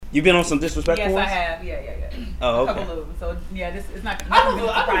You been on some disrespectful Yes, ones? I have. Yeah. Oh, okay. A couple of them. So yeah, this is not. I don't feel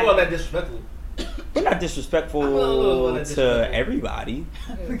all that disrespectful. We're not disrespectful little to disrespectful. everybody.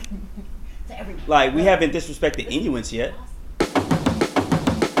 To everybody. Like, we haven't disrespected anyone yet.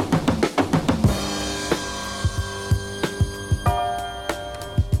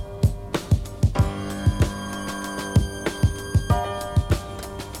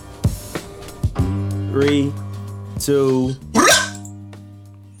 Three, two.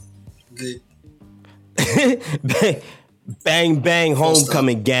 Good. Bang, bang,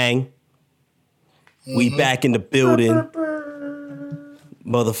 homecoming gang. We back in the building.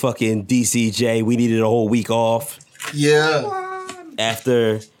 Motherfucking DCJ. We needed a whole week off. Yeah.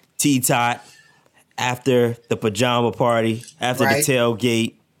 After T-Tot. After the pajama party. After the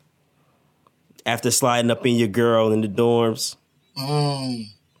tailgate. After sliding up in your girl in the dorms.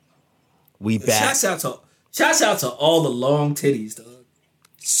 We back. Shouts out to all the long titties, dog.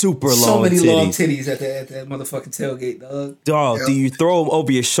 Super long titties. So many long titties at that motherfucking tailgate, dog. Dog, do you throw them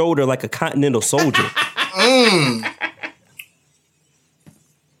over your shoulder like a continental soldier?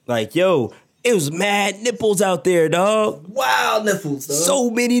 Like, yo, it was mad nipples out there, dog. Wild nipples, dog. So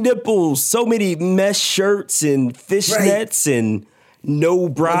many nipples. So many mesh shirts and fishnets and no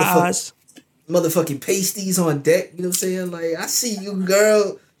bras. Motherfucking pasties on deck. You know what I'm saying? Like, I see you,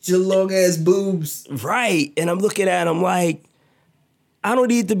 girl. Your long ass boobs. Right. And I'm looking at them like, I don't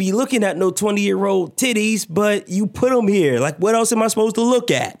need to be looking at no 20-year-old titties, but you put them here. Like, what else am I supposed to look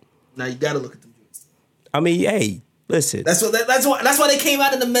at? Now you gotta look at them. I mean, hey, listen. That's why they came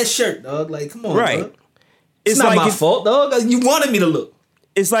out in the mesh shirt, dog. Like, come on, right. Dog. It's not like my fault, dog. You wanted me to look.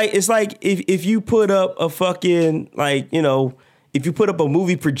 It's like if you put up a fucking, like, you know, if you put up a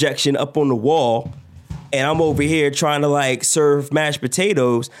movie projection up on the wall and I'm over here trying to, like, serve mashed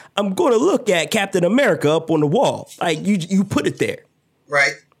potatoes, I'm going to look at Captain America up on the wall. Like, you put it there.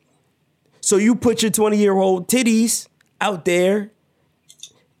 Right. So you put your 20-year-old titties out there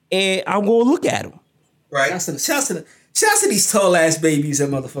and I'm going to look at them. Right. Shouts to these tall-ass babies at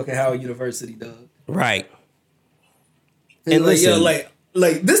motherfucking Howard University, dog. Right. And like, listen, yo,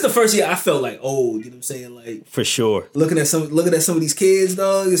 like this is the first year I felt like old. You know what I'm saying? Like, for sure. Looking at some of these kids,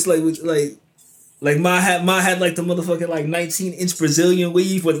 dog. It's like my had like the motherfucking like 19-inch Brazilian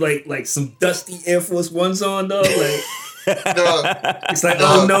weave with like some dusty Air Force Ones on, dog. Like, it's like,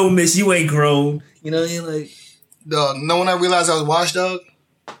 oh no, miss, you ain't grown. You know what I mean? Like, dog. You know when I realized I was washed, dog?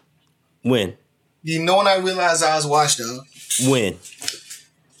 When? You know when I realized I was washed, dog? When?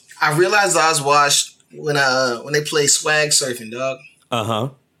 I realized I was washed when they played Swag Surfing, dog. Uh-huh.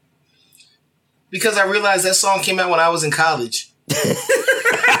 Because I realized that song came out when I was in college.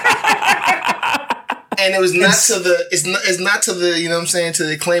 And it was not it's not to the, you know what I'm saying, to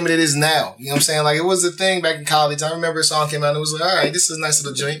the acclaim it is now. You know what I'm saying? Like, it was a thing back in college. I remember a song came out and it was like, all right, this is a nice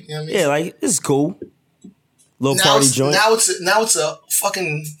little joint. You know what I mean? Yeah, like, this is cool. Little party joint. Now it's a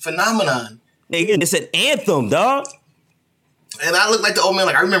fucking phenomenon. It's an anthem, dog. And I look like the old man,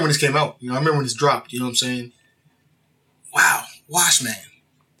 like, I remember when this came out. You know, I remember when this dropped. You know what I'm saying? Wow. Wash man.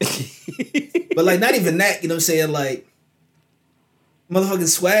 But like, not even that, you know what I'm saying? Like, motherfucking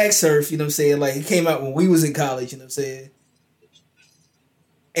Swag Surf, you know what I'm saying? Like, it came out when we was in college, you know what I'm saying?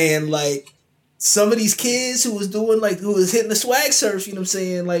 And like, some of these kids who was hitting the Swag Surf, you know what I'm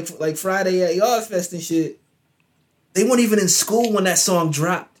saying? Like Friday at Yard Fest and shit, they weren't even in school when that song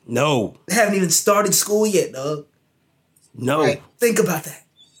dropped. No. They haven't even started school yet, dog. No. Right? Think about that.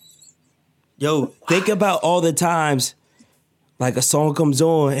 Yo, think about all the times like a song comes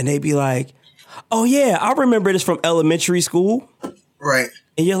on and they be like, oh yeah, I remember this from elementary school. Right.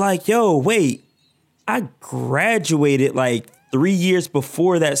 And you're like, yo, wait, I graduated like 3 years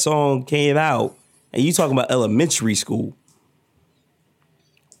before that song came out. And you talking about elementary school.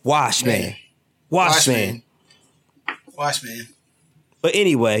 Wash man. Wash man. Wash man. But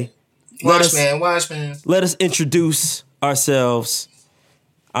anyway. Wash man. Let us introduce ourselves.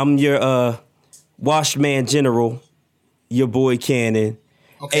 I'm your Wash Man General, your boy Cannon,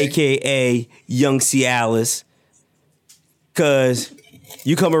 a.k.a. Young Cialis. Cause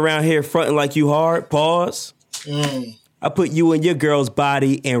you come around here fronting like you hard, pause. I put you in your girl's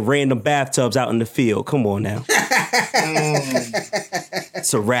body in random bathtubs out in the field. Come on now.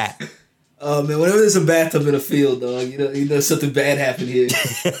 It's a wrap. Oh man, whenever there's a bathtub in a field, dog, you know something bad happened here.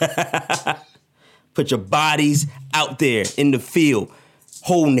 Put your bodies out there in the field,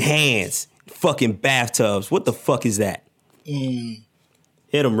 holding hands, fucking bathtubs. What the fuck is that? Hit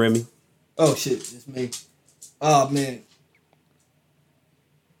him, Remy. Oh shit, it's me. Oh man.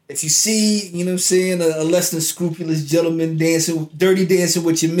 If you see, you know what I'm saying, a less than scrupulous gentleman dirty dancing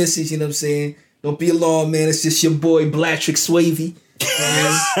with your missus, you know what I'm saying, don't be alarmed, man. It's just your boy Blattrick Swavey.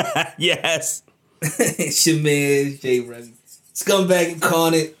 Yes. It's your man, Jay Remy. Scumbag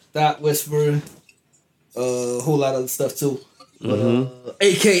Incarnate, Dot Whisperer, a whole lot of other stuff too. But,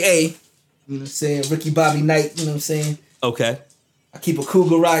 AKA, you know what I'm saying, Ricky Bobby Knight, you know what I'm saying? Okay. I keep a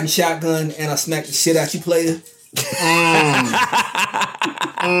cougar riding shotgun and I smack the shit out you, player.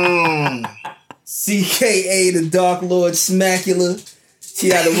 CKA, the Dark Lord Smackula. She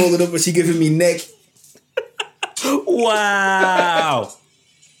had to roll it up, but she giving me neck. Wow.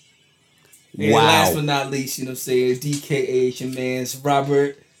 And last but not least, you know what I'm saying, DKA, your man's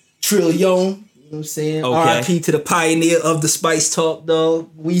Robert Trillion. You know what I'm saying? Okay. RIP to the pioneer of the Spice Talk, dog.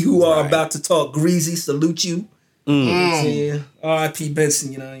 We who are about to talk greasy, salute you. You know what I'm saying? RIP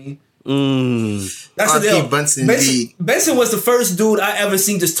Benson, you know what I mean? That's RIP Benson, indeed. Benson was the first dude I ever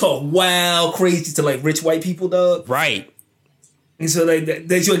seen just talk wild crazy to like rich white people, dog. Right. And so like that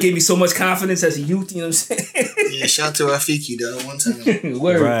just gave me so much confidence as a youth, you know what I'm saying? Yeah, shout out to Rafiki, dog, one time.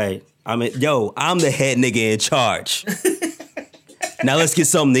 Word. Right. I mean, I'm the head nigga in charge. Now let's get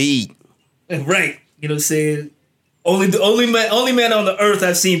something to eat. Right. You know what I'm saying? Only man on the earth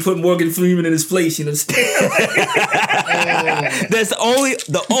I've seen put Morgan Freeman in his place, you know what I'm saying? That's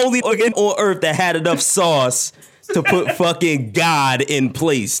the only organ on earth that had enough sauce to put fucking God in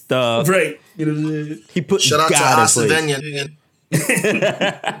place, dog. Right. You know what I'm saying? He put Shout out God to in place.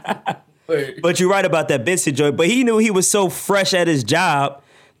 Asadenia. But you're right about that Benson joint. But he knew he was so fresh at his job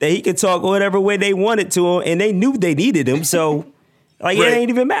that he could talk whatever way they wanted to him, and they knew they needed him. So, like, It ain't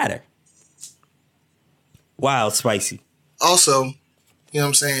even matter. Wild spicy. Also, you know what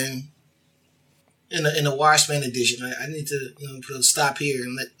I'm saying? In the Washman edition, I need to put a stop here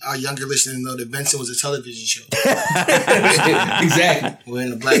and let our younger listeners know that Benson was a television show. Exactly. When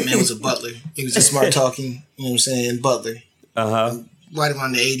the black man was a butler. He was a smart talking, you know what I'm saying, butler. Right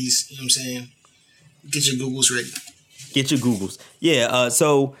around the 80s, you know what I'm saying? Get your Googles ready. Get your Googles. Yeah,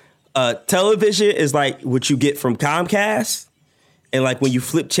 so television is like what you get from Comcast. And like when you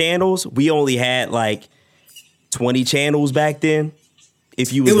flip channels, we only had like 20 channels back then.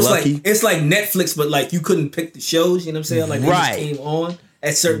 If you was lucky. Like, it's like Netflix, but like you couldn't pick the shows, you know what I'm saying? Like they just came on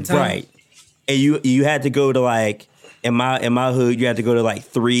at certain times. Right. And you had to go to like, in my hood, you had to go to like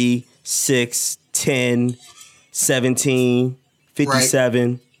 3, 6, 10, 17,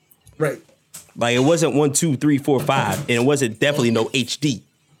 57. Right. Like it wasn't 1, 2, 3, 4, 5. And it wasn't definitely no HD.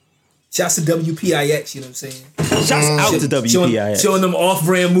 Shouts to WPIX, you know what I'm saying? Shouts out to WPIX. Showing them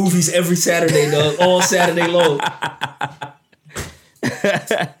off-brand movies every Saturday, dog. All Saturday long.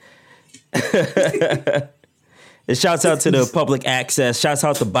 And shouts out to the public access. Shouts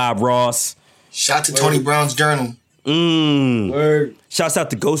out to Bob Ross. Shout to Tony Brown's Journal. Word. Shouts out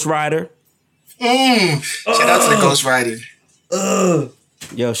to Ghost Rider. Shout out to the Ghost Rider.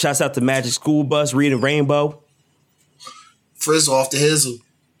 Yo, shouts out to Magic School Bus, Reading Rainbow. Frizzle off the hizzle.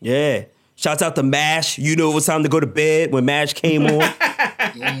 Yeah. Shouts out to MASH. You know it was time to go to bed when MASH came on.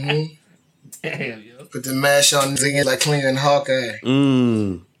 Damn, yo. Put the mash on niggas like cleaning Hawkeye.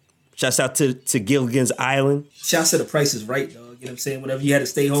 Shouts out to Gilligan's Island. Shouts to The Price is Right, dog. You know what I'm saying? Whenever you had to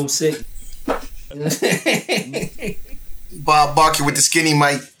stay home sick. Bob Barker with the skinny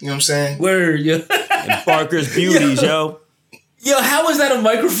mic. You know what I'm saying? Word, yo. And Barker's Beauties, yo. Yo, how was that a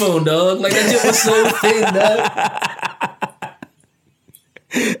microphone, dog? Like, that shit was so thin, dog.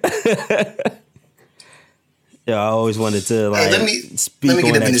 Yeah, I always wanted to like let me speak get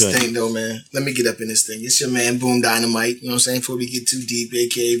on up that in this joint. thing though, man. Let me get up in this thing. It's your man Boom Dynamite. You know what I'm saying? Before we get too deep,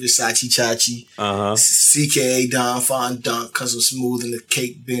 aka Versace Chachi, CKA Don Fondant, cause I'm smooth and the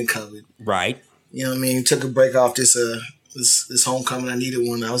cake been covered. Right. You know what I mean? Took a break off this homecoming. I needed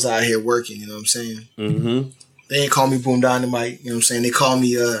one. I was out here working. You know what I'm saying? They ain't call me Boom Dynamite. You know what I'm saying? They call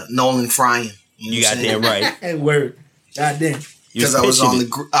me Nolan Frying. You got that right. Hey, word. Goddamn. Because I was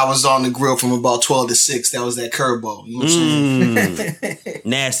on the grill from about 12 to 6. That was that curveball. You know what I'm saying?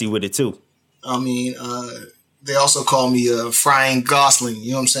 Nasty with it too. I mean, they also call me Frying Gosling.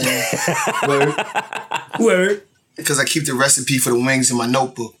 You know what I'm saying? Word. Because I keep the recipe for the wings in my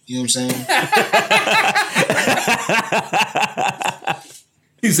notebook. You know what I'm saying?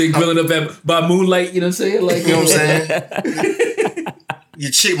 You say grilling up by moonlight, you know what I'm saying? Like, you know what I'm saying?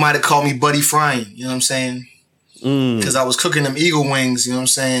 Your chick might have called me Buddy Frying. You know what I'm saying? Because I was cooking them eagle wings, you know what I'm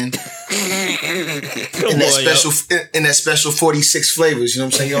saying? in that special 46 flavors, you know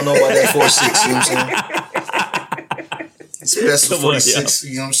what I'm saying? You don't know about that 46, you know what I'm saying? Special 46,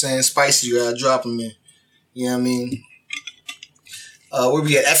 you know what I'm saying? Spicy, you gotta drop them in. You know what I mean? Where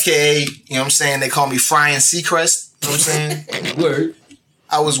we at? FKA, you know what I'm saying? They call me Frying Seacrest, you know what I'm saying? Word.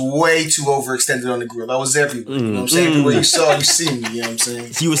 I was way too overextended on the grill. I was everywhere, you know what I'm saying? Everywhere you saw, you see me, you know what I'm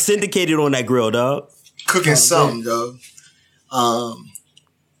saying? You were syndicated on that grill, dog. Cooking something, dog.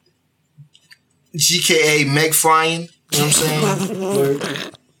 GKA Meg frying. You know what I'm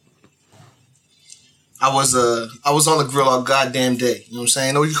saying? I was on the grill all goddamn day. You know what I'm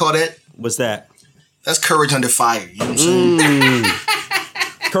saying? Know what you call that? What's that? That's courage under fire. You know what I'm saying?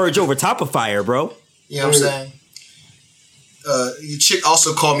 Courage over top of fire, bro. You know what I'm saying? Your chick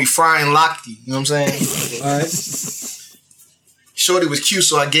also called me Frying Lochte. You know what I'm saying? All right. Shorty was cute,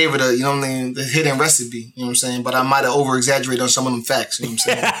 so I gave her the, you know what I mean, the hidden recipe. You know what I'm saying? But I might have over-exaggerated on some of them facts. You know what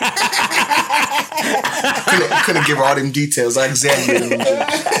I'm saying? couldn't give her all them details. I exaggerated them.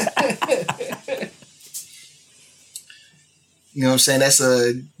 You know what I'm saying? That's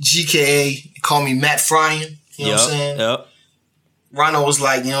a GKA. Call me Matt Frying. You know what I'm saying? Yep. Rhino was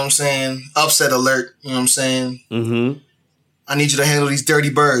like, you know what I'm saying? Upset alert. You know what I'm saying? Mm-hmm. I need you to handle these dirty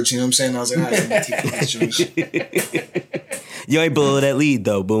birds. You know what I'm saying? I was like, all right, let me take these joints. You ain't blow that lead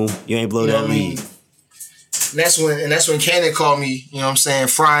though, boom. You ain't blow that lead. And that's when Cannon called me, you know what I'm saying,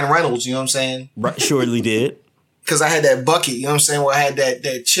 Frying Reynolds, you know what I'm saying? Right, surely did. Because I had that bucket, you know what I'm saying, where I had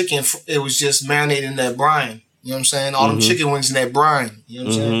that chicken, it was just marinated in that brine. You know what I'm saying? All them chicken wings in that brine. You know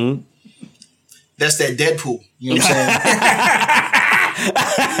what I'm saying? That's that Deadpool. You know what I'm saying?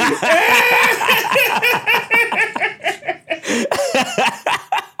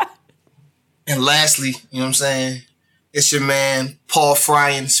 And lastly, you know what I'm saying? It's your man, Paul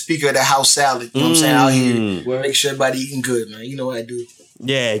Fryan, Speaker of the House Salad. You know what I'm saying? Out here. Make sure everybody eating good, man. You know what I do.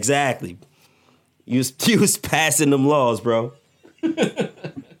 Yeah, exactly. You was passing them laws, bro.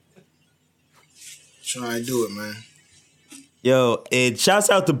 Trying to do it, man. Yo, and shouts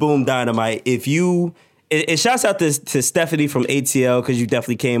out to Boom Dynamite. It shouts out to Stephanie from ATL because you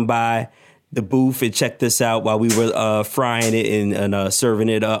definitely came by the booth and checked this out while we were frying it and serving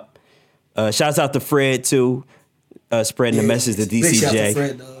it up. Shouts out to Fred too, spreading the message to DCJ. Big shout to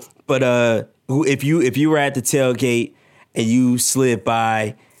Fred, dog. But if you were at the tailgate and you slid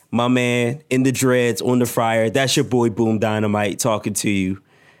by my man in the dreads on the fryer, that's your boy Boom Dynamite talking to you.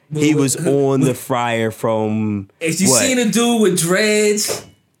 He was on the fryer from. If you seen a dude with dreads,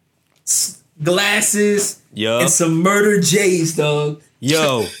 glasses, and some murder J's, dog.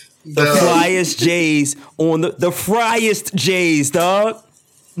 Yo, the flyest J's on the fryest J's, dog.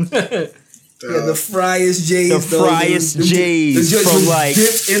 Yeah, the fryest J's. The fryest J's from like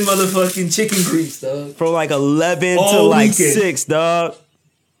dipped in motherfucking chicken grease, dog. From like 11 to like 6, dog.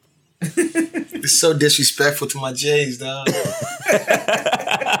 It's so disrespectful to my J's, dog.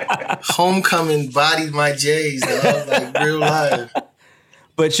 Homecoming bodied my J's, dog. Like real life.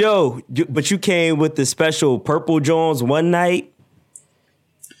 But you came with the special Purple Jones one night.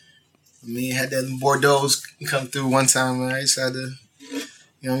 I mean, had that Bordeaux come through one time, man. I just had to,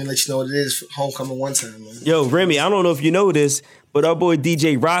 let you know what it is for homecoming one time, man. Yo, Remy, I don't know if you know this, but our boy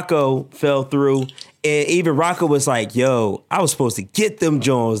DJ Rocco fell through. And even Rocco was like, yo, I was supposed to get them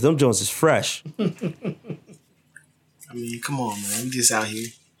Jones. Them Jones is fresh. I mean, come on, man. We just out here.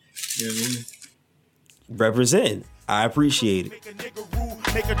 You know what I mean? Represent. I appreciate it. Make a nigga rude,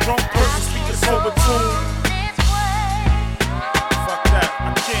 make a drunk person speak a sober tune. Fuck that,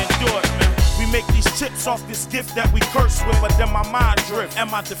 I can't do it, man. We make these chips off this gift that we curse with, but then my mind drift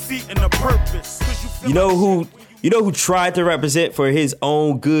and my defeat and the purpose. You know who tried to represent for his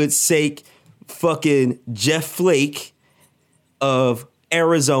own good sake? Fucking Jeff Flake of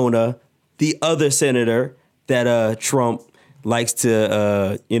Arizona, the other senator that Trump likes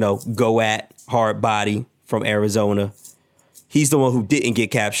to go at, hard body from Arizona. He's the one who didn't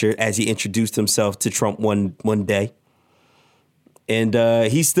get captured as he introduced himself to Trump one day. And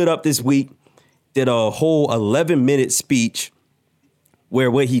he stood up this week, did a whole 11-minute speech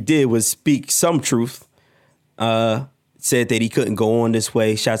where what he did was speak some truth. Said that he couldn't go on this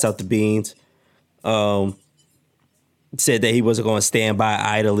way. Shouts out to Beans. Said that he wasn't going to stand by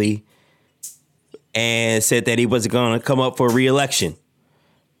idly, and said that he wasn't going to come up for re-election.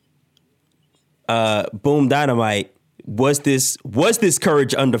 Boom Dynamite, was this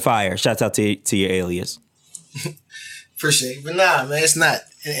courage under fire? Shouts out to your alias. Appreciate it. But nah, man, it's not.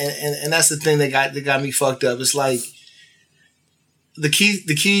 And that's the thing that got me fucked up. It's like the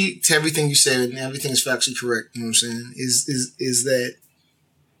key to everything you said, and everything is factually correct, you know what I'm saying, is that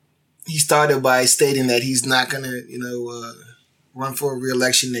he started by stating that he's not gonna, run for a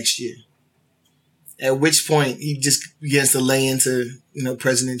re-election next year. At which point he just begins to lay into,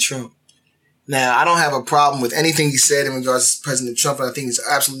 President Trump. Now, I don't have a problem with anything he said in regards to President Trump. I think it's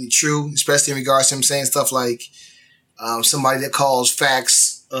absolutely true, especially in regards to him saying stuff like somebody that calls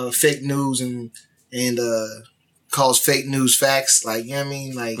facts fake news and calls fake news facts. Like, you know what I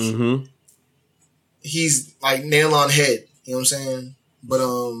mean? Like, he's like nail on head. You know what I'm saying? But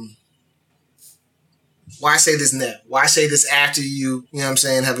Why say this now? Why say this after you know what I'm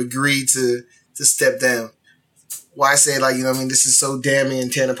saying, have agreed to step down? Why say, like, you know what I mean, this is so damning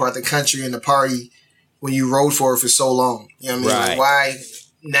and tearing apart the country and the party when you rode for it for so long? You know what I mean? Right. Like, why,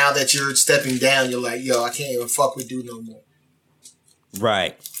 now that you're stepping down, you're like, yo, I can't even fuck with dude no more.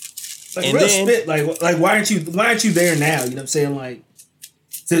 Right. Like, and real then, spit. Like, why aren't you there now? You know what I'm saying? Like,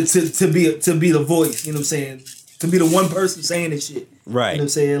 to be the voice. You know what I'm saying? To be the one person saying this shit. Right. You know what I'm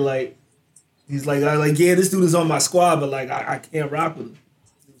saying? Like, he's like, yeah, this dude is on my squad, but like, I can't rock with him.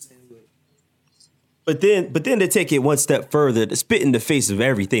 But then to take it one step further, to spit in the face of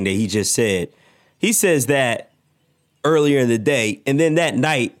everything that he just said, he says that earlier in the day, and then that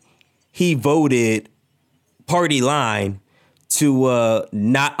night he voted party line to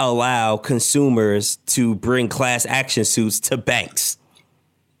not allow consumers to bring class action suits to banks.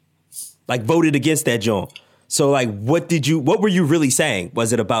 Like, voted against that joint. So, like, what were you really saying?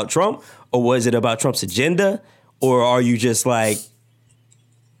 Was it about Trump, or was it about Trump's agenda, or are you just like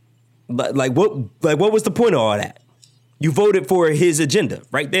what was the point of all that? You voted for his agenda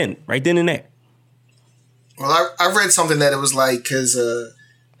right then and there. Well, I read something that it was like, because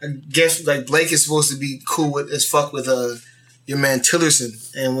I guess like Blake is supposed to be cool with as fuck with your man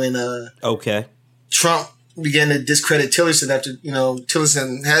Tillerson, and when Trump began to discredit Tillerson after, you know,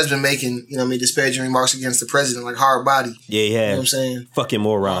 Tillerson has been making, you know, disparaging remarks against the president, like hard body. Yeah, he has. You know what I'm saying? Fucking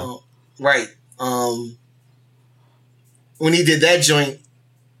moron. Right. When he did that joint,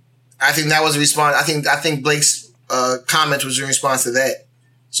 I think that was a response. I think Blake's comment was in response to that.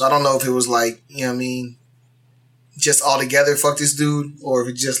 So I don't know if it was like, you know what I mean, just altogether fuck this dude, or if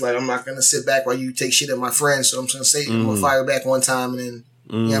it's just like, I'm not gonna sit back while you take shit at my friends, so I'm just gonna say I'm gonna fire back one time and then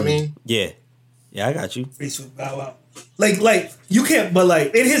you know what I mean? Yeah, I got you. Bow wow. Like you can't, but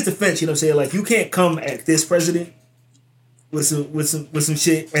like in his defense, you know what I'm saying? Like, you can't come at this president with some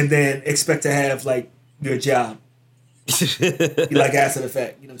shit and then expect to have like your job. Like, after the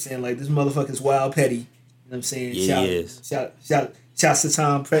fact, you know what I'm saying? Like, this motherfucker's wild petty. You know what I'm saying? Yeah, he is. Shouts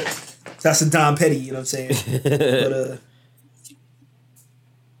to Don Petty, you know what I'm saying? But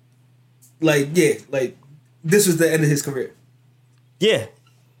like this was the end of his career. Yeah.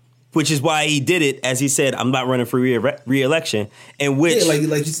 Which is why he did it, as he said, I'm not running for re-election. And which, like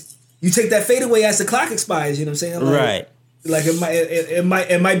you take that fade away as the clock expires, you know what I'm saying? Like, right. Like,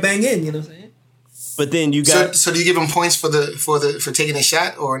 it might bang in, you know what I'm saying? But then you got. So do you give him points for taking a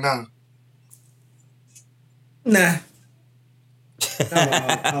shot or no? Nah.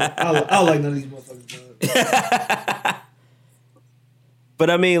 I don't like none of these motherfuckers. But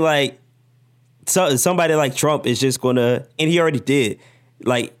I mean, like, somebody like Trump is just gonna, and he already did.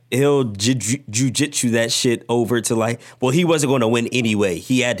 Like, he'll jujitsu that shit over to like, well, he wasn't going to win anyway.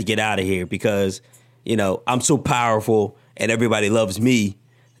 He had to get out of here because, you know, I'm so powerful and everybody loves me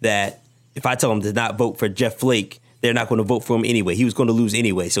that if I tell them to not vote for Jeff Flake, they're not going to vote for him anyway. He was going to lose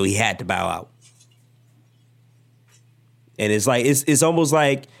anyway, so he had to bow out. And it's like, it's almost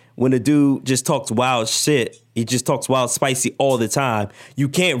like when a dude just talks wild shit, he just talks wild spicy all the time. You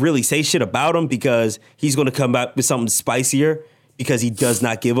can't really say shit about him because he's going to come back with something spicier because he does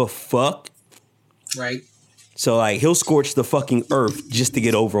not give a fuck. Right. So, like, he'll scorch the fucking earth just to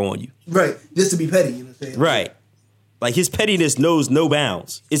get over on you. Right. Just to be petty, you know what I'm saying? Right. Like, his pettiness knows no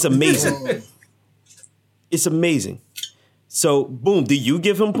bounds. It's amazing. It's amazing. So, boom, do you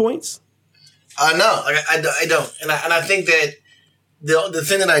give him points? No, I don't. And I think that the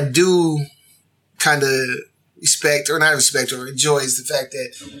thing that I do kind of respect, or not respect, or enjoy is the fact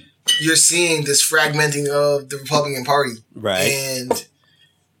that you're seeing this fragmenting of the Republican Party. Right. And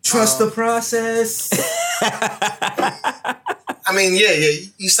trust the process. I mean, yeah,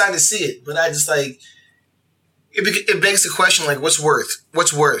 you starting to see it, but I just like, it begs the question, like, what's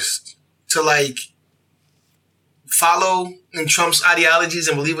worse to like follow in Trump's ideologies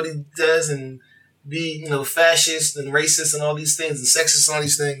and believe what he does and be, you know, fascist and racist and all these things and sexist and all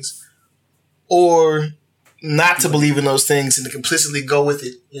these things, or not to believe in those things and to complicitly go with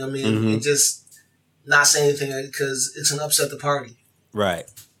it, you know what I mean? And just not say anything because it's going to upset the party. Right.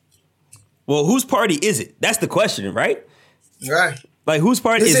 Well, whose party is it? That's the question, right? Right. Like, whose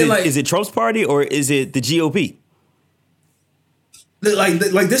party is it? Like, is it Trump's party or is it the GOP? Like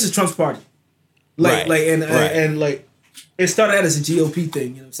this is Trump's party. Like, right. And like, it started out as a GOP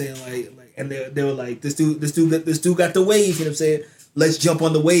thing, you know what I'm saying? Like, and they were like, this dude got the wave, you know what I'm saying? Let's jump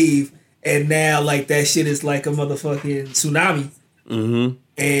on the wave. And now, like, that shit is like a motherfucking tsunami. Mm-hmm.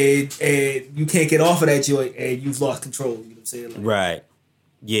 And you can't get off of that joint and you've lost control, you know what I'm saying? Like, right.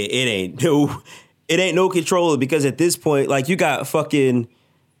 Yeah, it ain't no control because at this point, like, you got fucking,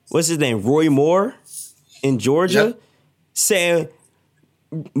 what's his name, Roy Moore in Georgia saying,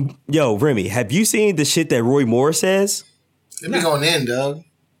 Yo, Remy, have you seen the shit that Roy Moore says? It be going in, dog.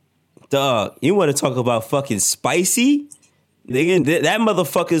 Dog, you want to talk about fucking spicy? Nigga, that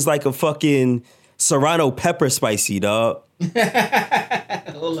motherfucker's like a fucking Serrano pepper spicy, dog.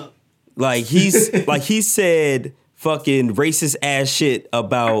 Hold up. Like he said fucking racist ass shit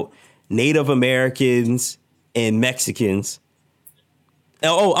about Native Americans and Mexicans.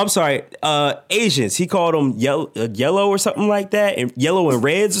 Oh, I'm sorry, Asians. He called them yellow or something like that, and yellow and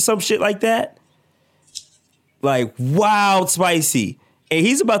reds or some shit like that. Like wild spicy, and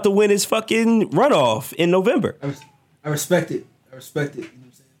he's about to win his fucking runoff in November. I respect it. You know what I'm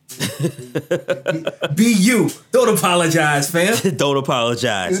saying? Be you. Don't apologize, fam. Don't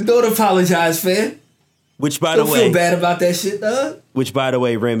apologize. Don't apologize, fam. Which, by Don't the way, feel bad about that shit, dog. Which, by the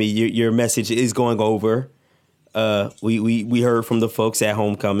way, Remy, your message is going over. We heard from the folks at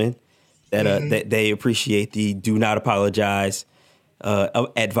Homecoming that that they appreciate the do not apologize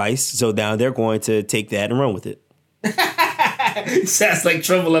advice. So now they're going to take that and run with it. Sounds like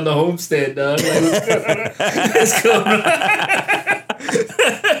trouble on the homestead, dog. Like, what's going on?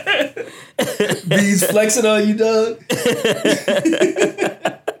 Bees flexing on you, dog.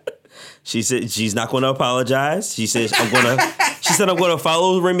 She said she's not going to apologize. She said I'm going to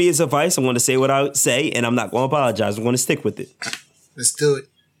follow Remy's advice. I'm going to say what I say, and I'm not going to apologize. I'm going to stick with it. Let's do it.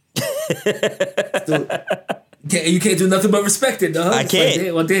 You can't do nothing but respect it, dog. I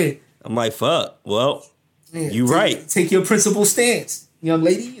can't. Like, well, I'm like, fuck. Well, yeah, you right. Take your principled stance, young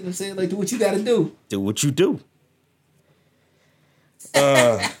lady. You know what I'm saying? Like, do what you got to do. Do what you do.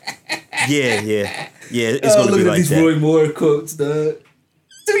 Yeah. It's going to be like that. Look at these Roy Moore quotes, dog.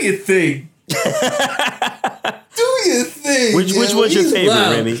 Do your thing. Do your thing. Which one's your favorite,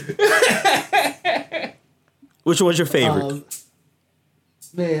 Remy? Which one's your favorite?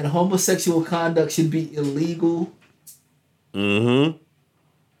 Man, homosexual conduct should be illegal. Mm-hmm.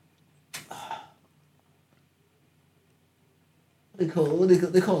 What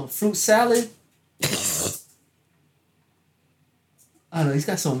they call it? Fruit salad? I don't know. He's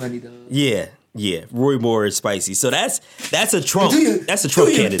got so many, though. Yeah. Roy Moore is spicy. So that's a Trump. That's a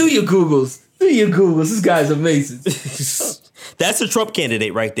Trump candidate. Do your Googles. This guy's amazing. That's a Trump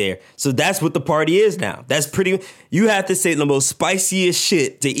candidate right there. So that's what the party is now. That's pretty. You have to say the most spiciest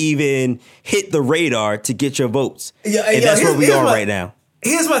shit to even hit the radar to get your votes. And that's where we are right now.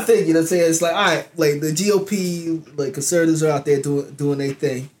 Here's my thing. You know what I'm saying? It's like, all right, like the GOP, like conservatives are out there doing their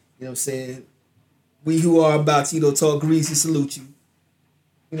thing. You know what I'm saying? We who are about to, talk greasy salute you.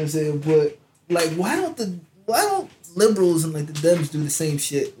 You know what I'm saying? But like, why don't liberals and like the Dems do the same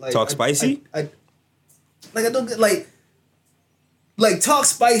shit? Like talk spicy. I don't get like talk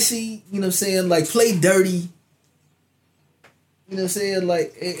spicy. You know what I'm saying? Like play dirty. You know what I'm saying?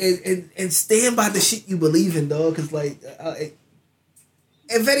 Like and stand by the shit you believe in, dog. Because like,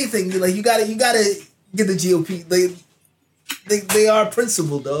 if anything, like you gotta get the GOP. They are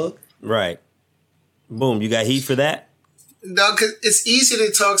principled, dog. Right. Boom. You got heat for that. No, because it's easy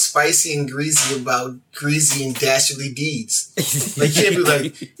to talk spicy and greasy about greasy and dastardly deeds. Like, you can't be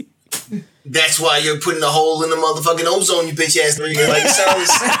like, that's why you're putting a hole in the motherfucking ozone, you bitch ass nigga. Like, it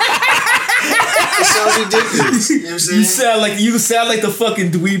sounds ridiculous. You know what I'm saying? You sound like the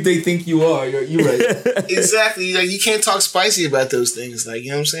fucking dweeb they think you are. You're right. Exactly. Like, you can't talk spicy about those things. Like, you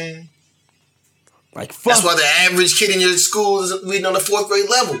know what I'm saying? Like, fuck. That's why the average kid in your school is reading on the 4th grade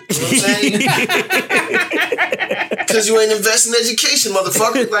level. You know what I'm saying? Because you ain't investing in education,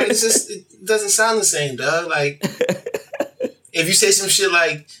 motherfucker. Like, it doesn't sound the same, dog. Like, if you say some shit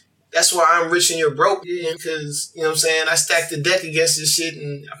like, that's why I'm rich and you're broke, because, you know what I'm saying, I stacked the deck against this shit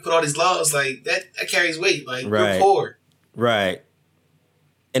and I put all these laws, like, that carries weight. Like, right. You're poor. Right.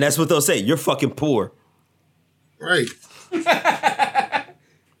 And that's what they'll say. You're fucking poor. Right.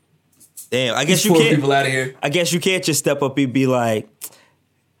 Damn, I guess you can't. People out of here. I guess you can't just step up and be like,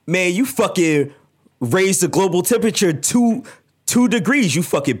 man, you fucking raised the global temperature 2 degrees, you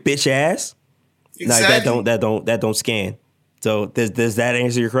fucking bitch ass. Exactly. Like that don't scan. So does that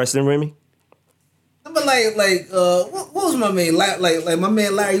answer your question, Remy? But what was my man? Like my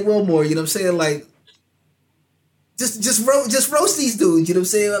man Larry Wilmore, you know what I'm saying? Like just roast these dudes, you know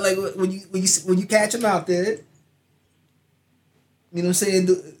what I'm saying? Like when you catch them out there, you know what I'm saying?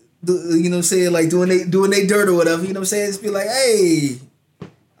 You know what I'm saying? Like doing they dirt or whatever, you know what I'm saying? Just be like, hey,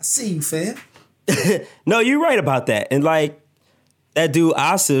 I see you, fam. No, you're right about that. And like that dude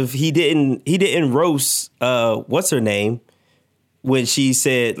Asif, he didn't roast what's her name when she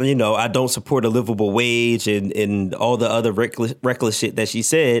said, you know, I don't support a livable wage and all the other reckless shit that she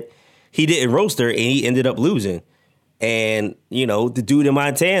said. He didn't roast her and he ended up losing. And, you know, the dude in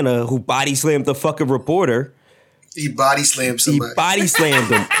Montana who body slammed the fucking reporter He body slammed somebody. He body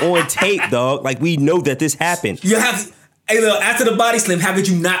slammed him on tape, dog. Like, we know that this happened. You have, hey, look, after the body slam, how could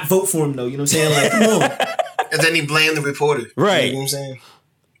you not vote for him, though? You know what I'm saying? Like, come on. And then he blamed the reporter. Right. You know what I'm saying?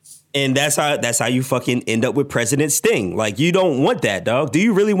 And that's how you fucking end up with President Sting. Like, you don't want that, dog. Do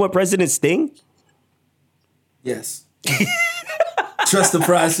you really want President Sting? Yes. Trust the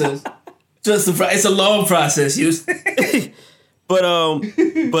process. Trust the process. It's a long process.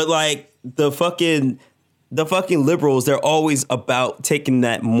 But like the fucking liberals, they're always about taking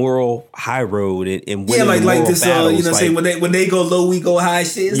that moral high road and winning like this. battles. You know, what I'm saying, when they go low, we go high.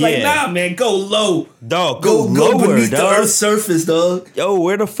 Shit. It's like, nah, man, go low, dog. Go lower, beneath dog. the Earth's surface, dog. Yo,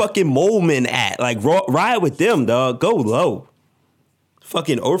 where the fucking mole men at? Like, ride with them, dog. Go low.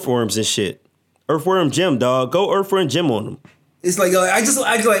 Fucking earthworms and shit. Earthworm Jim, dog. Go Earthworm Jim on them. It's like I just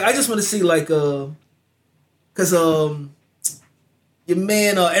want to see like cause your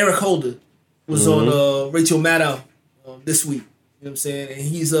man Eric Holder was on Rachel Maddow this week. You know what I'm saying? And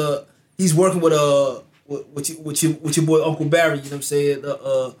he's working with your boy Uncle Barry. You know what I'm saying?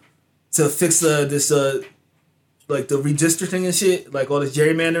 To fix this like the redistricting and shit, like all this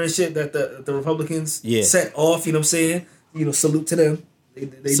gerrymandering shit that the Republicans set off. You know what I'm saying? You know, salute to them. They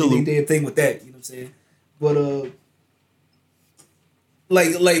did their thing with that. You know what I'm saying? But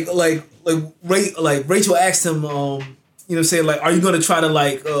like Rachel asked him, you know what I'm saying, like, are you gonna try to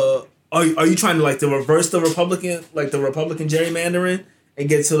like are you trying to like to reverse the Republican gerrymandering and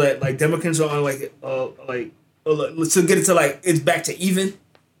get to that like Democrats are on to get it to like it's back to even?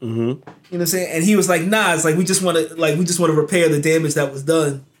 Mm-hmm. You know what I'm saying? And he was like, nah, it's like we just want to repair the damage that was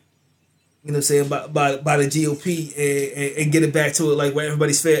done. You know what I'm saying, by the GOP and get it back to it like where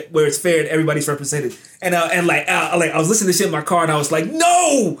everybody's fair, where it's fair and everybody's represented. And I was listening to shit in my car and I was like,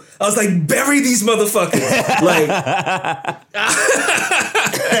 no! I was like, bury these motherfuckers.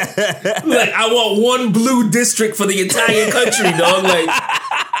 like I want one blue district for the entire country, dog. Like,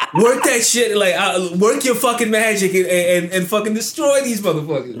 work that shit. Like, work your fucking magic and fucking destroy these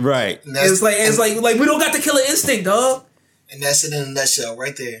motherfuckers. Right. It's like we don't got the killer instinct, dog. And that's it in a nutshell,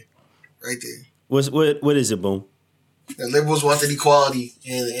 right there. Right there. What is it, Boom? The liberals wanted equality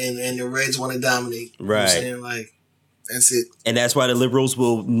and the Reds want to dominate. You know what I'm saying? Like, that's it. And that's why the liberals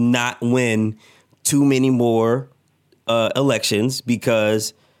will not win too many more elections,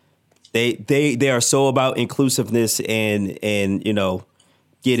 because they are so about inclusiveness and you know,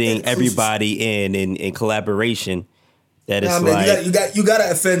 getting everybody in collaboration that it's man, you gotta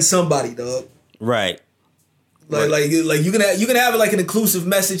offend somebody, dog. Right. Like you can have like an inclusive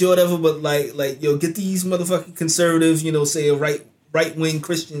message or whatever, but like yo, get these motherfucking conservatives, you know, say right wing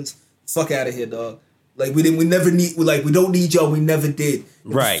Christians, fuck out of here, dog. Like we never need, like we don't need y'all, we never did.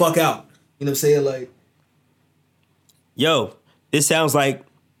 Right. Fuck out. You know what I'm saying? Like, yo, this sounds like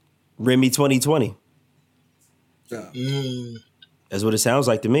Remy 2020. That's what it sounds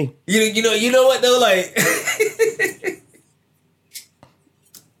like to me. You know what though? Like,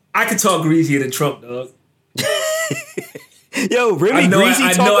 I could talk greasier than Trump, dog. Yo, Remy Greasy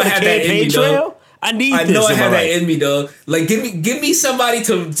talk on the campaign trail? I know I have that in me, dog. Like, give me somebody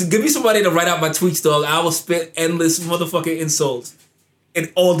to write out my tweets, dog. I will spit endless motherfucking insults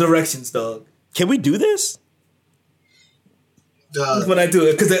in all directions, dog. Can we do this? That's what I do,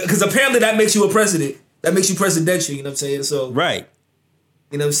 because apparently that makes you a president. That makes you presidential. You know what I'm saying? So right.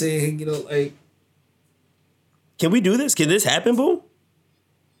 You know what I'm saying? You know, like, can we do this? Can this happen, Boom?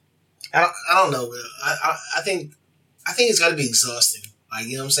 I don't know, man. I think it's got to be exhausting. Like,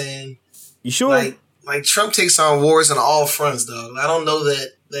 you know what I'm saying? You sure? Like Trump takes on wars on all fronts, dog. I don't know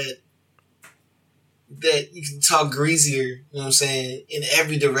that you can talk greasier, you know what I'm saying, in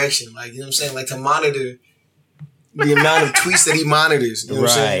every direction. Like, you know what I'm saying? Like, to monitor the amount of tweets that he monitors, you know what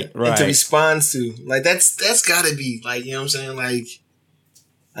I'm saying? Right. And to respond to. Like, that's got to be, like, you know what I'm saying? Like,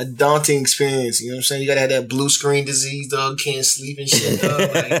 a daunting experience, you know what I'm saying? You gotta have that blue screen disease, dog. Can't sleep and shit,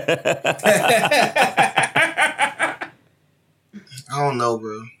 dog. Like, I don't know,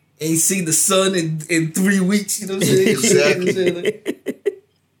 bro. Ain't seen the sun in 3 weeks. You know what I'm saying? Exactly. Like,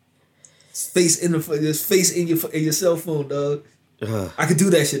 face in your cell phone, dog. I could do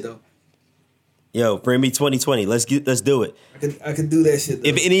that shit though. Yo, Remy 2020. Let's do it. I could do that shit though.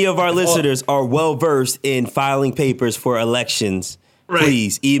 If any of our listeners are well versed in filing papers for elections,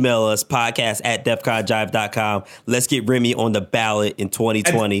 please email us, podcast@defconjive.com. Let's get Remy on the ballot in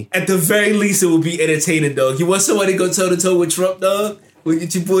 2020. At the very least, it will be entertaining, dog. You want somebody to go toe-to-toe with Trump, dog? We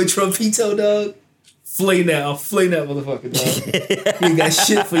get your boy Trumpito, dog. Flame that motherfucker, dog. You ain't got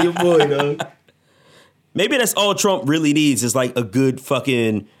shit for your boy, dog. Maybe that's all Trump really needs is like a good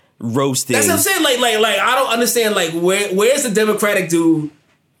fucking roasting. That's what I'm saying. Like I don't understand. Like, where's the Democratic dude?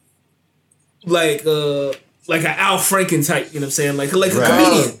 Like, like an Al Franken type. You know what I'm saying? Like a Right.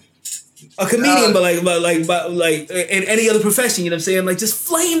 comedian. A comedian, but in any other profession, you know what I'm saying? Like, just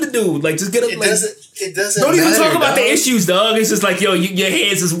flame the dude. Like, just get up. It like, doesn't. don't even matter, talk about dog. the issues, dog. It's just like, yo, your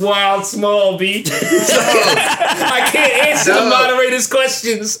hands is wild, small, B. I can't answer the moderator's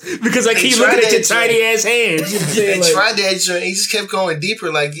questions because I keep looking at your tiny ass hands. You know what I'm saying? They tried that joint. He just kept going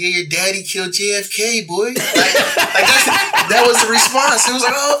deeper. Like, yeah, your daddy killed JFK, boy. That was the response. It was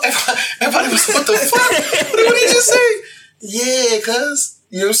like, oh, everybody was, what the fuck? What did he just say? Yeah, cuz.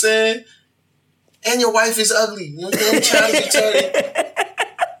 You know what I'm saying? And your wife is ugly. You know what I'm saying? Child is retarded.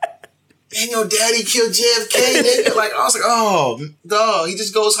 And your daddy killed JFK, nigga. Like, I was like, oh, dog, he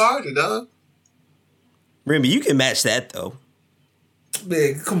just goes harder, dog. Remy, you can match that though.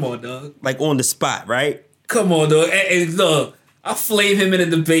 Man, come on, dog. Like on the spot, right? Come on, dog. And look, I'll flame him in a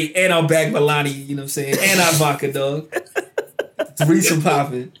debate and I'll back Melania, you know what I'm saying? And Ivanka, dog. Threesome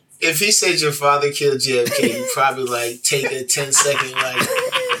popping. If he said your father killed JFK, you probably like take a 10-second like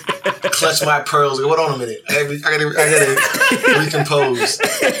clutch my pearls. Hold on a minute. I gotta recompose.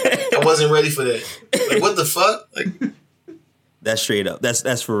 I wasn't ready for that. Like, what the fuck? Like, That's straight up.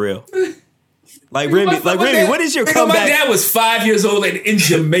 That's for real. Like Remy, what is your comeback? My dad was 5 years old and in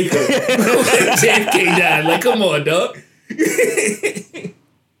Jamaica. JFK died. Like, come on, dog.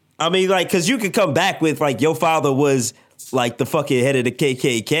 I mean, like, because you could come back with like your father was like the fucking head of the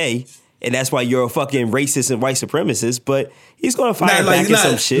KKK, and that's why you're a fucking racist and white supremacist. But he's gonna fire back at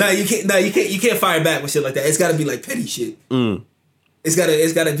some shit. You can't fire back with shit like that. It's got to be like petty shit. It's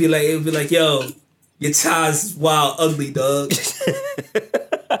gotta be like, it would be like, yo, your tie's wild, ugly, dog.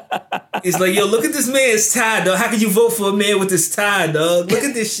 It's like, yo, look at this man's tie, dog. How can you vote for a man with this tie, dog? Look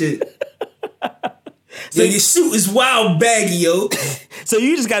at this shit. Yo, your suit is wild baggy, yo. So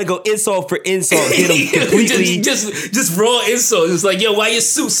you just gotta go insult for insult, hit him completely. just raw insult. It's like, yo, why your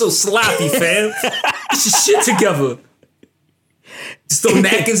suit so sloppy, fam? Get your shit together. Just throw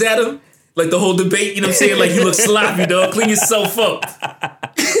napkins at him. Like the whole debate, you know what I'm saying? Like, you look sloppy, dog. Clean yourself up.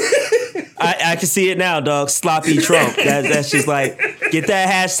 I can see it now, dog. Sloppy Trump. That's just like, get that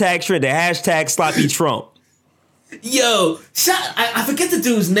hashtag trend. The hashtag sloppy Trump. Yo, I forget the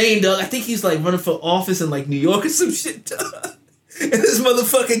dude's name, dog. I think he's like running for office in like New York or some shit, dog. And this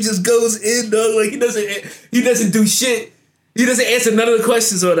motherfucker just goes in, dog. Like, he doesn't do shit. He doesn't answer none of the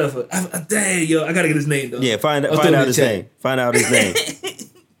questions or whatever. Dang, yo, I gotta get his name, dog. Yeah, find out his name. Find out his name.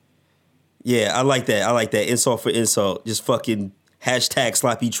 Yeah, I like that. Insult for insult. Just fucking hashtag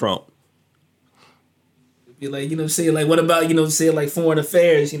sloppy Trump. Be like, you know what I'm saying? Like, what about, you know what I'm saying, like foreign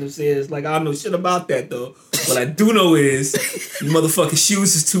affairs, you know what I'm saying? It's like, I don't know shit about that, though. What I do know is, your motherfucking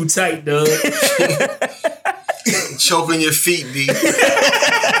shoes is too tight, dog. choking your feet, B.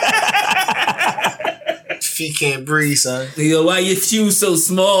 Feet can't breathe, son. Yo, why your shoes so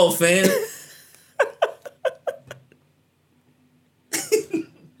small, fam?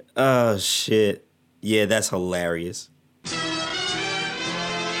 Oh, shit. Yeah, that's hilarious.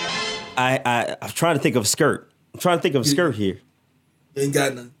 I'm trying to think of skirt. I'm trying to think of skirt here. Ain't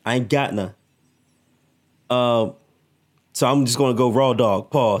got none. I ain't got none. So I'm just gonna go raw dog.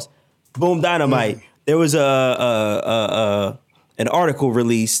 Pause. Boom Dynamite. There was an article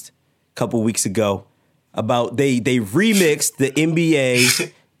released a couple weeks ago about they remixed the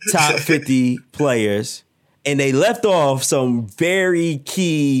NBA top 50 players, and they left off some very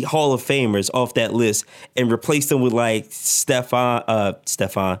key Hall of Famers off that list and replaced them with like Steph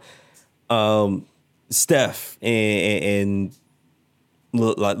and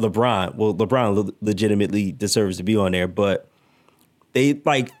like LeBron. Well, LeBron legitimately deserves to be on there, but they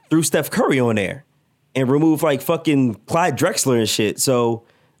like threw Steph Curry on there and removed like fucking Clyde Drexler and shit. So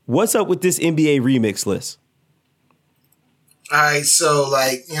what's up with this NBA remix list? All right, so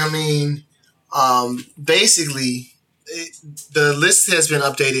like, you know what I mean? Basically, the list has been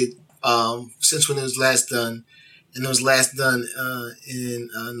updated since when it was last done. And it was last done in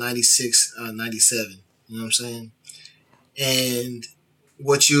 96, 97. You know what I'm saying? And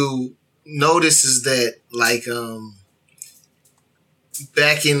what you notice is that, like,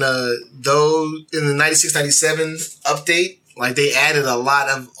 back in the 96, 97 update, like, they added a lot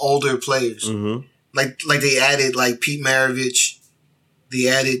of older players. Mm-hmm. Like they added, like, Pete Maravich. They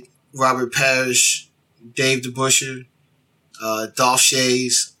added Robert Parrish, Dave DeBusschere, Dolph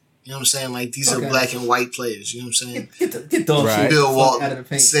Shays. You know what I'm saying? Like, these are black and white players. You know what I'm saying? Get Dolph Shays. Bill Walton,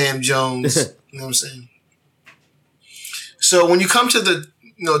 Sam Jones. You know what I'm saying? So when you come to the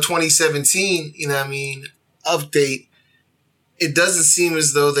 2017, you know what I mean, update, it doesn't seem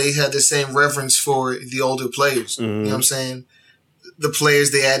as though they had the same reverence for the older players. Mm-hmm. You know what I'm saying? The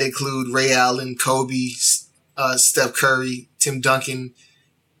players they added include Ray Allen, Kobe, Steph Curry, Tim Duncan,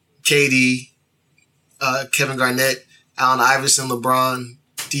 KD, Kevin Garnett, Allen Iverson, LeBron,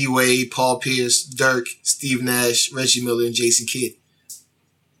 D Wade, Paul Pierce, Dirk, Steve Nash, Reggie Miller, and Jason Kidd.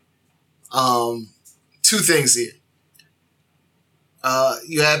 Two things here.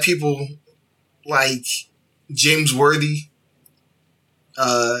 You have people like James Worthy,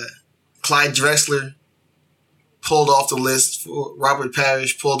 Clyde Drexler pulled off the list for Robert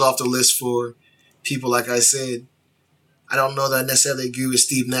Parrish, pulled off the list for people like I said. I don't know that I necessarily agree with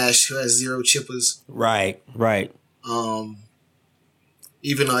Steve Nash, who has 0 chippers. Right.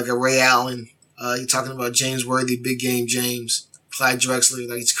 Even like a Ray Allen. You're talking about James Worthy, Big Game James, Clyde Drexler.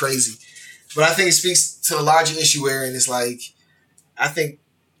 Like, it's crazy. But I think it speaks to the larger issue, Aaron. It's like, I think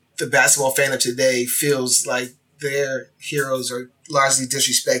the basketball fan of today feels like their heroes are largely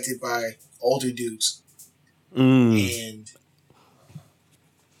disrespected by older dudes. And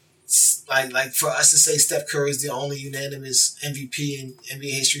like for us to say Steph Curry is the only unanimous MVP in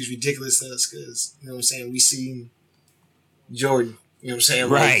NBA history is ridiculous to us because, you know what I'm saying, we seen Jordan. You know what I'm saying?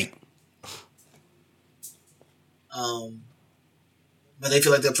 Right. But they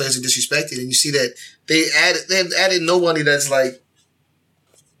feel like their players are disrespected, and you see that they have added nobody that's like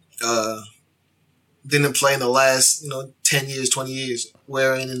didn't play in the last 10 years, 20 years.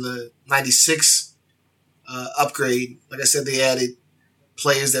 Wherein in the '96 upgrade, like I said, they added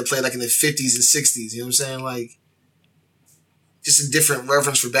players that played like in the 50s and 60s. You know what I'm saying? Like, just a different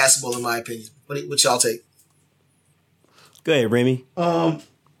reverence for basketball, in my opinion. What y'all take? Go ahead, Remy.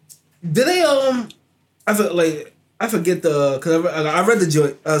 Did they I forget because I read the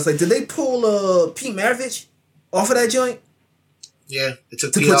joint. I was like, did they pull Pete Maravich off of that joint? Yeah, they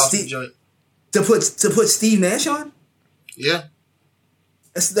took Pete off the joint to put Steve Nash on. Yeah,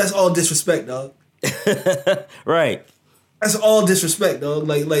 that's all disrespect, dog. Right. That's all disrespect, dog.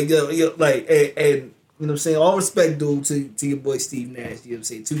 And you know what I'm saying? All respect, dude, to your boy Steve Nash. You know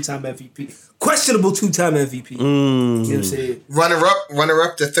what I'm saying? 2-time MVP, questionable 2-time MVP. You know what I'm saying? Runner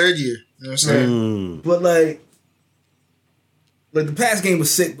up the third year. You know what I'm saying? But like the past game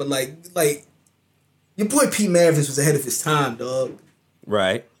was sick. But like your boy Pete Maravich was ahead of his time, dog.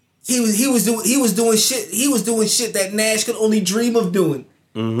 Right. He was doing shit that Nash could only dream of doing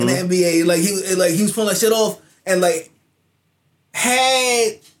in the NBA. Like he was pulling that shit off, and like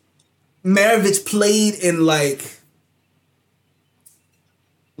had Maravich played in like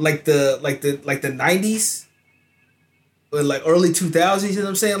the 90s or like early 2000s, you know what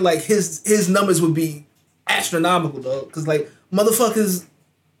I'm saying? Like his numbers would be astronomical, though, because like motherfuckers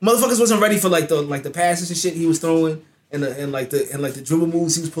wasn't ready for like the passes and shit he was throwing and the dribble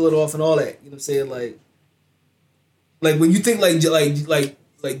moves he was pulling off and all that. You know what I'm saying? Like when you think like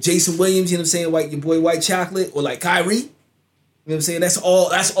Jason Williams, you know what I'm saying? Like your boy White Chocolate or like Kyrie. You know what I'm saying?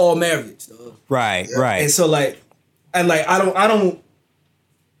 That's all marriage, though. Right. And so I don't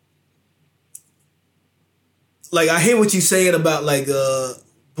like, I hear what you're saying about like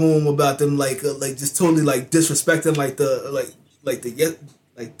boom about them like just totally like disrespecting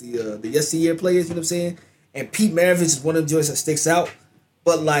the yesteryear players, you know what I'm saying? And Pete Maravich is one of the joints that sticks out.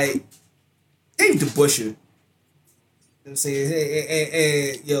 But like Dave DeBusschere, you know what I'm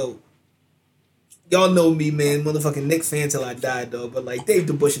saying? And yo, y'all know me, man, motherfucking Knicks fan till I die, though. But like Dave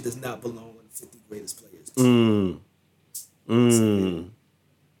DeBusschere does not belong with the 50 greatest players. I'm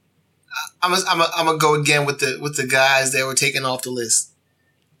gonna go again with the guys that were taken off the list.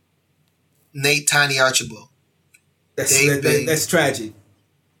 Nate Tiny Archibald. That's tragic.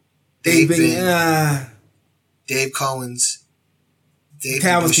 Dave Bing, Dave Cowens, Dave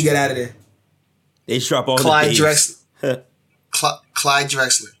Cowens can get out of there. They drop all Clyde the Drexler. Clyde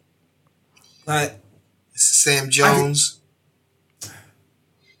Drexler. Sam Jones.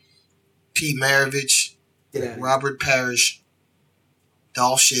 Pete Maravich. Robert Parrish.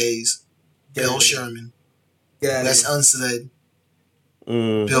 Dolph Shays. Bill Sherman. Wes Unseld.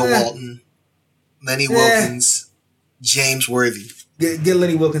 Bill Walton. Lenny Wilkins. James Worthy. Get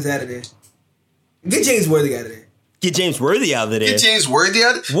Lenny Wilkins out of there. Get James Worthy out of there. Get James Worthy out of there. Get James Worthy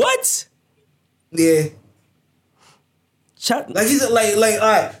out of there? What? Yeah. Like he's like all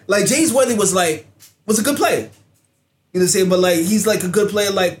right. Like James Worthy was a good player. You know what I'm saying? But like he's like a good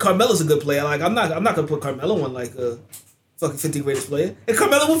player. Like Carmelo's a good player. Like I'm not gonna put Carmelo on like a fucking 50 greatest player. And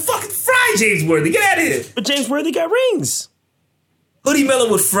Carmelo would fucking fry James Worthy. Get out of here. But James Worthy got rings. Hoodie Melo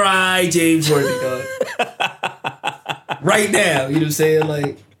would fry James Worthy, dog. Right now, you know what I'm saying?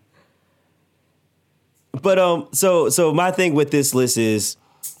 Like, but so my thing with this list is,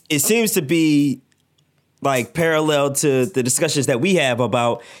 it seems to be like parallel to the discussions that we have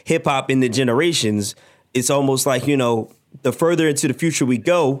about hip hop in the generations. It's almost like, the further into the future we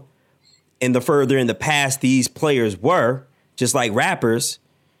go, and the further in the past these players were, just like rappers,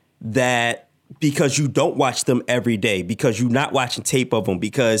 that because you don't watch them every day, because you're not watching tape of them,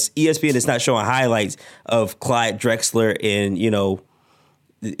 because ESPN is not showing highlights of Clyde Drexler and, you know,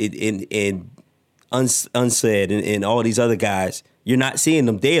 in Unsaid and all these other guys. You're not seeing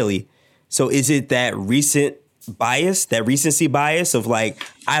them daily. So is it that recency bias of like,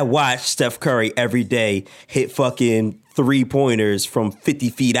 I watch Steph Curry every day hit fucking 3-pointers from 50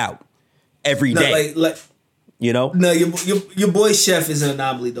 feet out every day? Like, you know? No, your boy Chef is an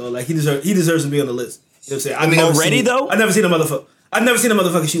anomaly, though. Like he deserves to be on the list. You know what I'm saying? I've never seen a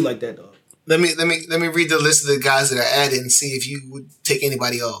motherfucker shoot like that, dog. Let me read the list of the guys that are added and see if you would take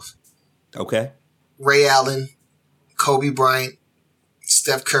anybody off. Okay. Ray Allen, Kobe Bryant,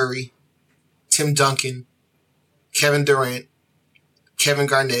 Steph Curry, Tim Duncan, Kevin Durant, Kevin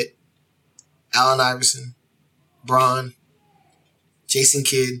Garnett, Allen Iverson, Bron, Jason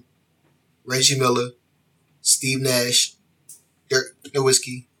Kidd, Reggie Miller, Steve Nash, Dirk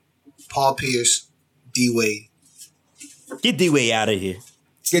Nowitzki, Paul Pierce, D Wade. Get D Wade out of here.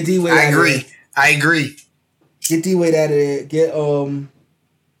 Get D Wade out of here. I agree. Get D Wade out of there. Get you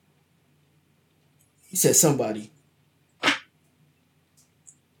said somebody.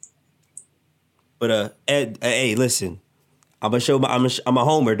 But hey, listen, I'm a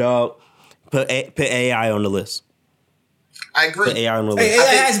homer, dog. Put AI on the list. I agree. Put AI on the list. Hey,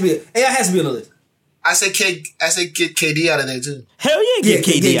 AI has to be on the list. I say get KD out of there too. Hell yeah, get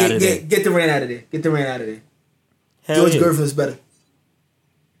KD out of there. Get Durant out of there. Get Durant out of there. Hell George yeah. Gervin was better.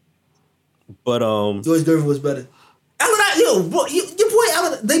 But George Gervin was better. Your boy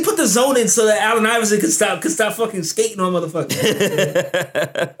Allen. They put the zone in so that Allen Iverson could stop fucking skating on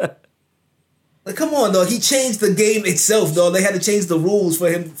motherfuckers. Like, come on, dog. He changed the game itself, dog. They had to change the rules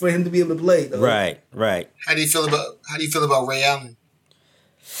for him to be able to play, dog. Right. How do you feel about Ray Allen?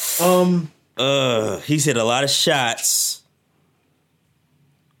 He's hit a lot of shots.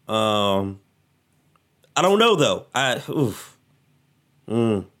 I don't know though.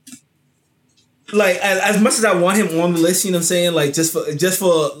 Like as much as I want him on the list, you know what I'm saying? Like just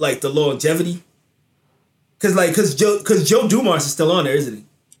for like the longevity. Cause Joe Dumars is still on there, isn't he?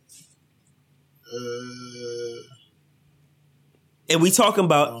 And we talking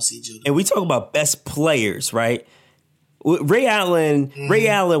about best players, right? Ray Allen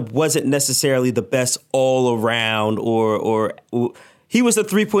wasn't necessarily the best all around, or he was a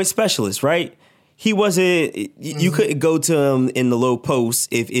 3-point specialist, right? He wasn't. You couldn't go to him in the low post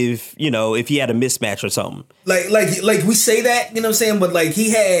if he had a mismatch or something. Like we say that, you know what I'm saying, but like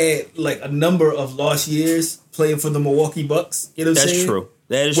he had like a number of lost years playing for the Milwaukee Bucks. You know what I'm saying? That's true.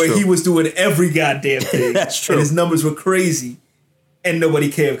 That is where true. He was doing every goddamn thing. That's true. And his numbers were crazy, and nobody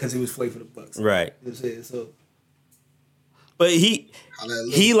cared because he was playing for the Bucks. Right. You know what I'm saying? So, but he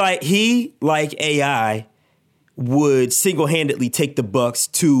like AI would single-handedly take the Bucks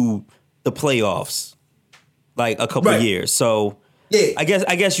to the playoffs like a couple of years. So yeah, I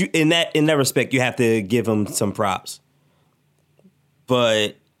guess you in that respect you have to give him some props.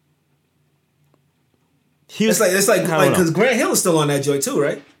 But it's like because Grant Hill is still on that joint too,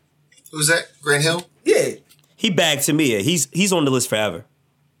 right? Who's that? Grant Hill? Yeah. He bagged Tamia. He's on the list forever.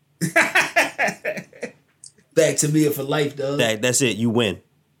 Back to me for life, dog. That's it. You win.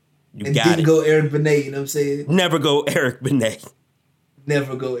 You and got didn't it. go Eric Benet, you know what I'm saying? Never go Eric Benet.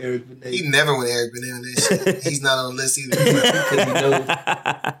 Never go Eric Benet. He never went Eric Benet on this shit. He's not on the list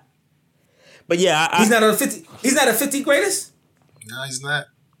either. But yeah, he's not on 50. He's not a 50 greatest? No, he's not.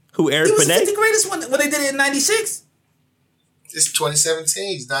 Who, Eric Benet? He was the 50 greatest when they did it in 96. It's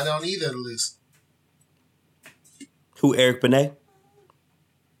 2017. He's not on either of the list. Who, Eric Benet?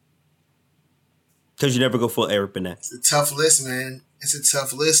 Because you never go full Eric Benet. It's a tough list, man. It's a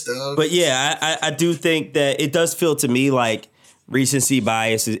tough list, dog. But yeah, I do think that it does feel to me like recency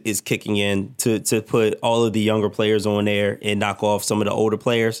bias is kicking in to put all of the younger players on there and knock off some of the older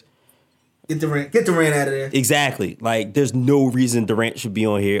players. Get Durant out of there. Exactly. Like, there's no reason Durant should be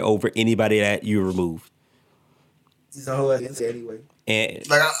on here over anybody that you removed. He's a whole answer anyway. And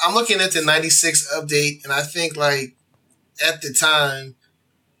like, I'm looking at the 96 update, and I think, like, at the time,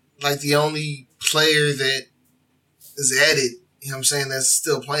 like, the only player that is added, you know what I'm saying, that's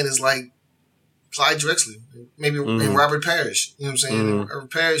still playing is, like, Clyde Drexler. Maybe and Robert Parrish. You know what I'm saying?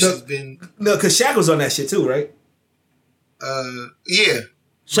 Robert Parrish has been... No, because Shaq was on that shit too, right? Yeah.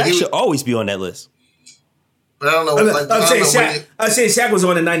 Shaq should always be on that list. But I don't know. I'm saying Shaq was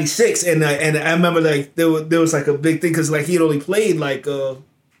on in 96, and I remember like there was like a big thing because like he had only played like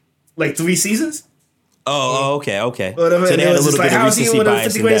 3 seasons. Oh, okay. Whatever. So they had a little bit of recency one of the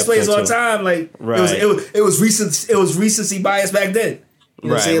bias 50 in greatest that players all the too. time. Like right. it was recency bias back then. You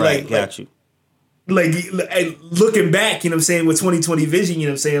know what I'm saying? Right. Like, Got you. like looking back, you know what I'm saying, with 2020 vision, you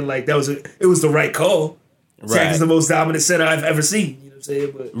know what I'm saying, like it was the right call. Shaq is the most dominant center I've ever seen, you know what I'm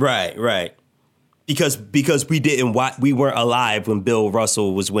saying? But right. Because we weren't alive when Bill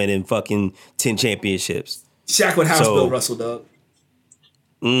Russell was winning fucking 10 championships. Shaq would house Bill Russell, dog.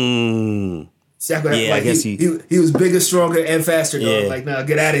 Shaq would I guess he was bigger, stronger, and faster, dog. Yeah. Like, nah,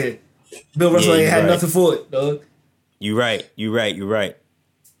 get out of here. Bill Russell ain't had nothing for it, dog. You're right.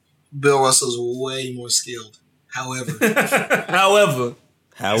 Bill Russell's way more skilled. However.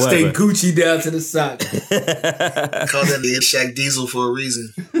 Stay Gucci down to the sock. Call that the Shaq Diesel for a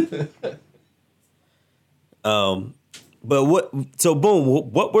reason. But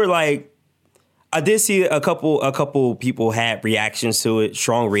what were like? I did see a couple people had reactions to it,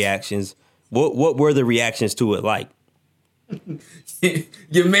 strong reactions. What were the reactions to it like?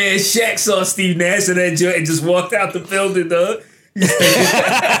 Your man Shaq saw Steve Nash in that joint and just walked out the building, dog.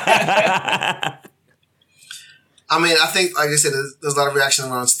 I mean, I think, like I said, there's a lot of reaction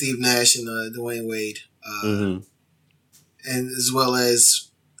around Steve Nash and Dwayne Wade, and as well as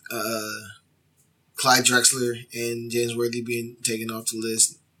Clyde Drexler and James Worthy being taken off the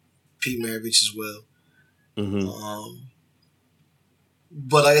list, Pete Maravich as well.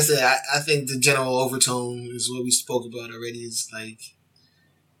 But like I said, I think the general overtone is what we spoke about already. Is like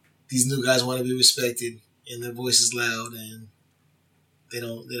these new guys want to be respected, and their voice is loud, and they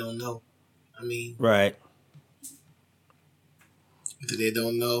don't know. I mean, right. They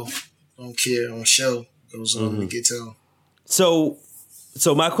don't know, don't care on show, goes on to get to. So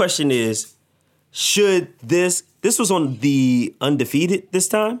my question is, should this was on the Undefeated this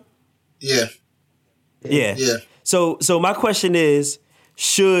time? Yeah. So my question is,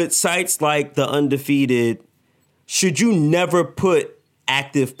 should sites like the Undefeated, should you never put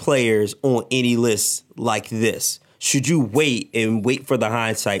active players on any list like this? Should you wait for the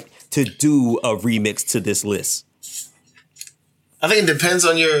hindsight to do a remix to this list? I think it depends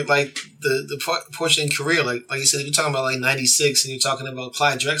on your, like, the portion in career. Like you said, if you're talking about, like, 96 and you're talking about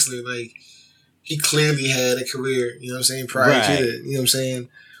Clyde Drexler, like, he clearly had a career, you know what I'm saying, prior to that, you know what I'm saying?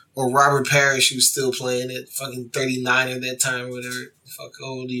 Or Robert Parrish, who was still playing at fucking 39 at that time, or whatever the fuck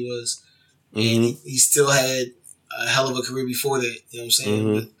old he was. And he still had a hell of a career before that, you know what I'm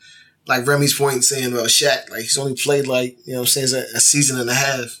saying? But like Remy's point saying about Shaq, like, he's only played, like, you know what I'm saying, a season and a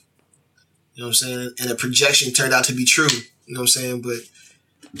half. You know what I'm saying? And the projection turned out to be true. You know what I'm saying? But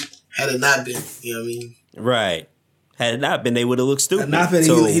had it not been, you know what I mean? Right. Had it not been, they would have looked stupid. Had not been,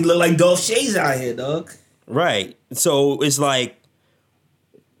 he looked like Dolph Shays out here, dog. Right. So it's like,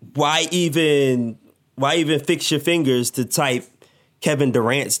 why even fix your fingers to type Kevin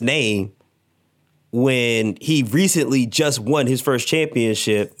Durant's name when he recently just won his first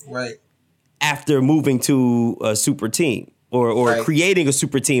championship? Right. After moving to a super team or creating a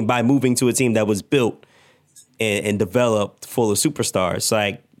super team by moving to a team that was built and developed full of superstars.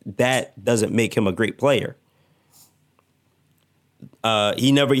 Like, that doesn't make him a great player.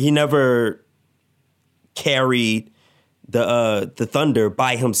 He never carried the Thunder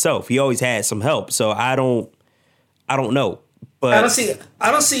by himself. He always had some help. So I don't know. But I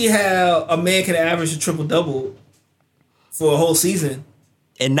don't see how a man can average a triple double for a whole season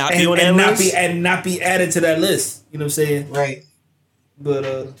and not be on that list and not be added to that list. You know what I'm saying? Right.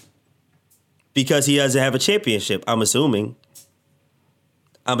 But because he doesn't have a championship, I'm assuming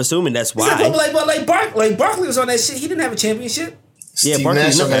that's why. Like Barkley was on that shit. He didn't have a championship. Yeah, Barkley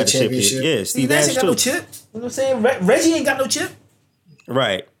never had a championship. Yeah, Steve Nash ain't got no chip. You know what I'm saying? Reggie ain't got no chip.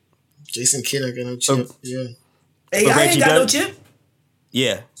 Right. Jason Kidd ain't got no chip. Yeah. AI ain't got no chip.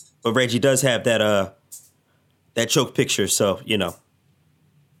 Yeah, but Reggie does have that choke picture. So you know.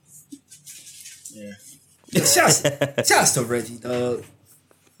 Yeah. Shouts to Reggie, dog.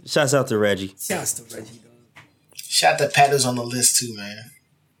 Shouts out to Reggie. Shouts to Reggie, dog. Shout to Pat is on the list too, man.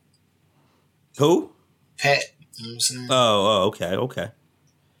 Who? Pat. You know what I'm saying? Oh, okay.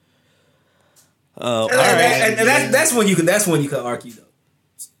 All right. And that's when you can argue though.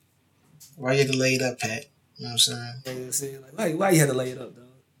 Why you had to lay it up, Pat? You know what I'm saying? Like, why you had to lay it up, dog?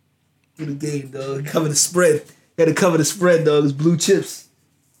 Do the game, dog. Cover the spread. You had to cover the spread, dog. It's blue chips.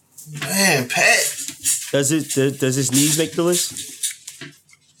 Man, Pat. Does his knees make the list?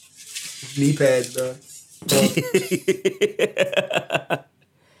 Knee pads, dog.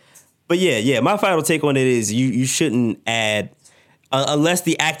 But yeah. My final take on it is you shouldn't add unless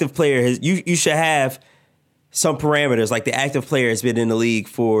the active player has. You should have some parameters, like the active player has been in the league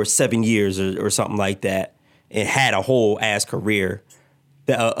for 7 years or something like that, and had a whole ass career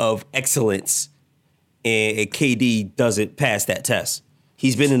of excellence. And KD doesn't pass that test.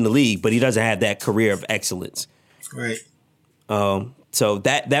 He's been in the league, but he doesn't have that career of excellence. Right. So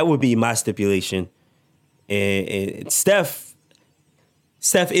that would be my stipulation. And Steph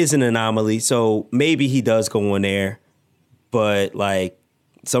is an anomaly, so maybe he does go on there. But like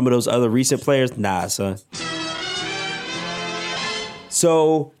some of those other recent players, nah, son.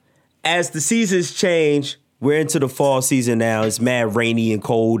 So as the seasons change, we're into the fall season now. It's mad rainy and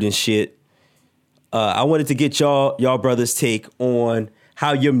cold and shit. I wanted to get y'all brothers' take on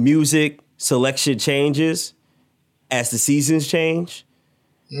how your music selection changes as the seasons change.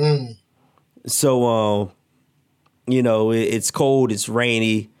 So, it's cold, it's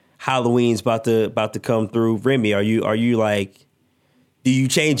rainy, Halloween's about to come through. Remy, are you like, do you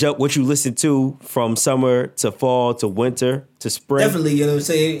change up what you listen to from summer to fall to winter to spring? Definitely, you know what I'm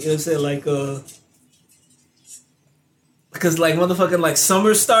saying? You know what I'm saying? Like, because like motherfucking like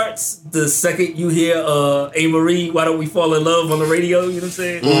summer starts the second you hear A. Marie, Why Don't We Fall in Love on the radio, you know what I'm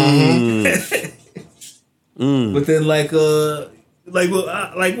saying? But then like when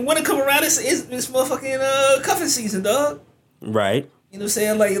it come around, it's motherfucking cuffing season, dog. Right. You know what I'm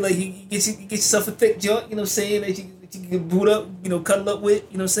saying? Like you get yourself a thick joint, you know what I'm saying, that you can boot up, cuddle up with,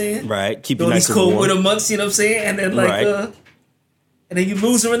 you know what I'm saying? Right. Keep you during nice these and cold warm. winter months, you know what I'm saying? And then like and then you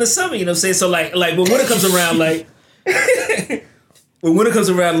lose her in the summer, you know what I'm saying? So like when winter comes around, like when winter comes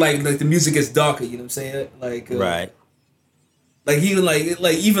around, like the music gets darker, you know what I'm saying? Like right. Like even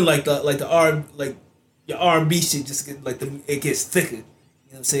the R like your R&B shit just get it gets thicker. You know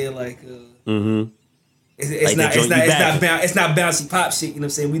what I'm saying? Like it's not bouncy pop shit, you know what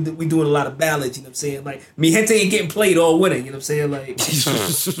I'm saying? We doing a lot of ballads, you know what I'm saying? Like Mi Gente ain't getting played all winter, you know what I'm saying? Like you know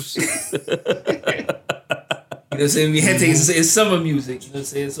what I'm saying? Mi Gente is summer music, you know what I'm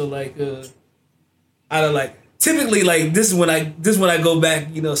saying? So like I don't like typically like this is when I go back,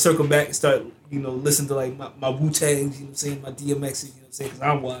 circle back and start, listen to like my Wu-Tangs, you know what I'm saying, my DMXs, you know what I'm saying, because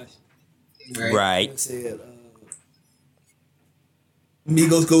I'm washed. Right. You know what I'm saying?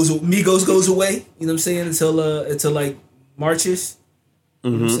 Migos goes away, you know what I'm saying, until like Marchish. You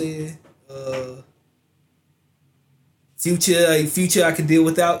know what I'm saying? Future I can deal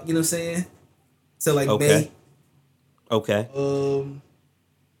without, you know what I'm saying? So like May. Okay.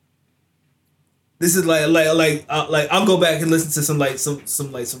 This is like I'll go back and listen to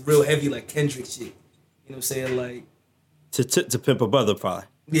some real heavy like Kendrick shit. You know what I'm saying? Like to Pimp a Brother probably.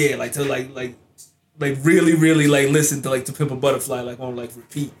 Yeah, like to like really, really like listen to like To Pimp a Butterfly like on like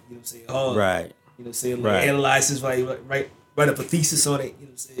repeat, you know what I'm saying? Hard. Right. You know what I'm saying? Like analyzes, write up a thesis on it, you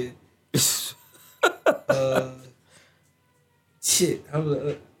know what I'm saying? Shit.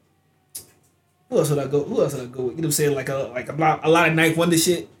 Who else would I go with? You know what I'm saying? Like a lot of Ninth Wonder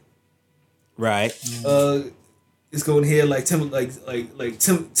shit. Right. It's going here like Timbo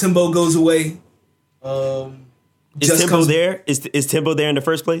goes away. Is Timbo there? Is Timbo there in the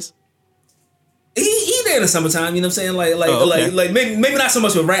first place? He there in the summertime, you know what I'm saying? Like maybe not so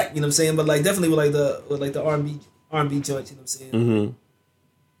much with rap, you know what I'm saying, but like definitely with the R&B joints, you know what I'm saying? Mm-hmm.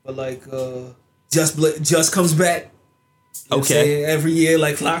 But like Just comes back. You know what I'm saying? Every year,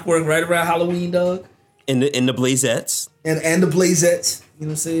 like clockwork, right around Halloween, dog. In the Blazettes. And the Blazettes, you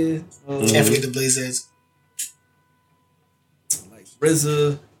know what I'm saying? Can't forget the Blazettes. Like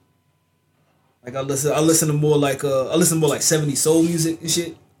RZA. Like I listen to more like 70s soul music and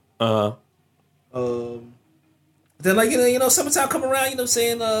shit. Then like summertime come around, you know what I'm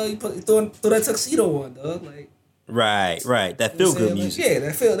saying? You throw that tuxedo on, dog. Like right. That feel good music. Like,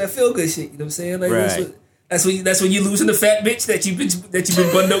 yeah, that feel good shit. You know what I'm saying? Like right. That's when you losing the fat bitch that you've been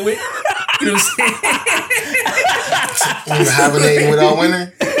bundled up with. You know what I'm saying? You hibernating without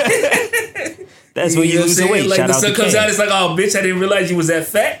winter. That's when you lose the weight. Like Shout the out sun to comes Ken. out, it's like, oh bitch, I didn't realize you was that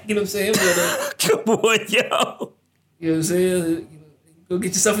fat. You know what I'm saying? But, come on, yo. You know what I'm saying? Go get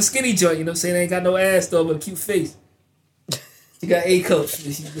yourself a skinny joint. You know what I'm saying? Ain't got no ass though, but a cute face. She got A cups.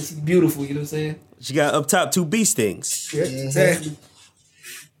 She's beautiful. You know what I'm saying? She got up top 2 bee stings. Yeah, exactly.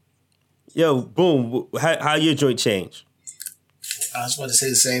 Yo, boom. How your joint change? I was about to say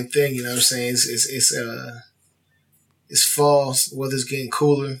the same thing. You know what I'm saying? It's fall. Weather's getting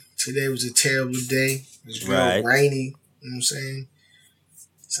cooler. Today was a terrible day. It was real rainy. You know what I'm saying?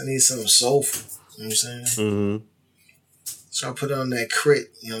 So I need something soulful. You know what I'm saying? Mm-hmm. So I put on that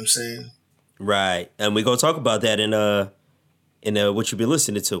crit. You know what I'm saying? Right, and we gonna talk about that in what you been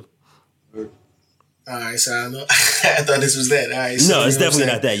listening to. All right, so I know. I thought this was that. All right, so, no, it's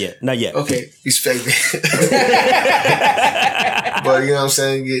definitely not that yet. Not yet. Okay, respect it. But you know what I'm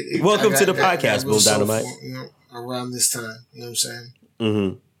saying? Welcome to the podcast, Bull Dynamite. Around this time, you know what I'm saying?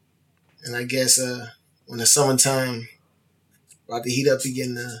 Mm-hmm. And I guess when the summertime about to heat up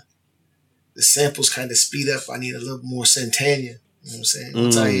again, the samples kind of speed up. I need a little more Santana. You know what I'm saying?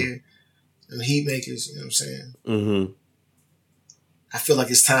 Once I hear them heat makers, you know what I'm saying? Mm-hmm. I feel like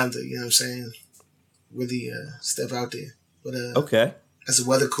it's time to, you know what I'm saying, really step out there. But okay. As the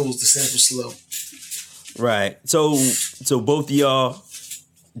weather cools, the sample's slow. Right. So both of y'all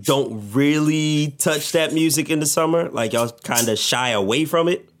don't really touch that music in the summer? Like y'all kind of shy away from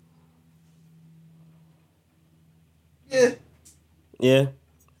it? Yeah. Yeah.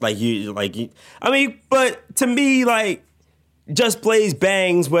 Like you. I mean, but to me, like, Just Blaze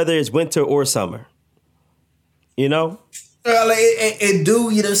bangs whether it's winter or summer. You know? Like it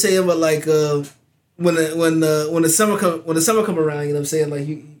do, you know what I'm saying? But like when the summer come around, you know what I'm saying? Like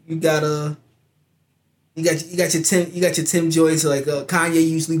you got your Tim Joyce, like Kanye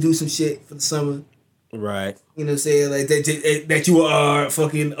usually do some shit for the summer. Right. You know what I'm saying? Like that you are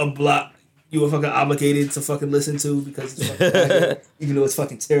fucking you were fucking obligated to fucking listen to because it's fucking Kanye, even though it's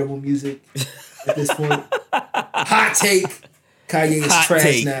fucking terrible music at this point. Hot take. Kanye is trash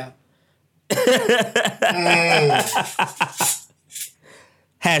take. Now.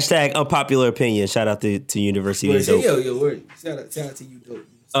 Hashtag unpopular opinion. Shout out to University of Dope. Yo, word. Shout out to you, Dope.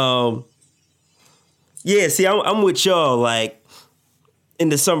 Yeah, see, I'm with y'all. Like, in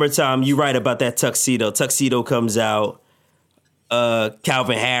the summertime, you write about that Tuxedo. Tuxedo comes out.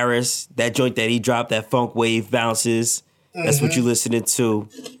 Calvin Harris, that joint that he dropped, that funk wave bounces. That's what you're listening to.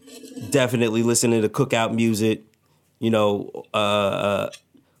 Definitely listening to cookout music. You know,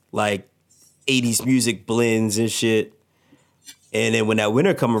 like 80s music blends and shit. And then when that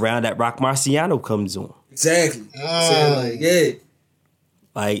winter come around, that Rock Marciano comes on. Exactly. Yeah.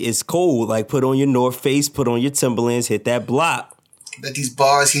 Like, it's cold. Like, put on your North Face, put on your Timberlands, hit that block. Let these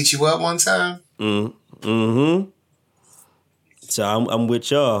bars heat you up one time. Mm-hmm. So I'm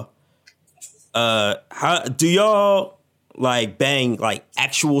with y'all. How do y'all like bang like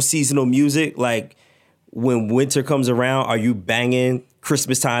actual seasonal music? Like when winter comes around, are you banging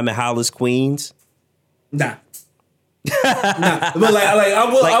Christmas Time in Hollis, Queens? Nah. Nah. But I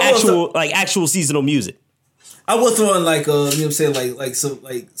will actual seasonal music. I will throw in like you know what I'm saying, like some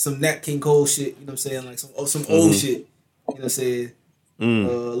Nat King Cole shit, you know what I'm saying, like some old shit, you know what I'm saying. When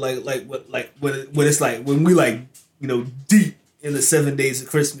it's like when we like, you know, deep in the 7 days of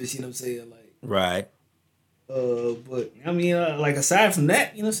Christmas, you know what I'm saying, like right. But I mean, like aside from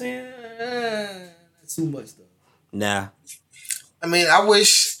that, you know what I'm saying, not too much though. Nah. I mean, I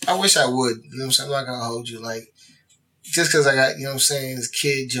wish I would. You know what I'm saying? I'm not gonna hold you. Like, just because I got, you know what I'm saying, this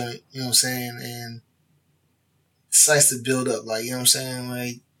kid joint, you know what I'm saying, and it's nice to build up. Like, you know what I'm saying?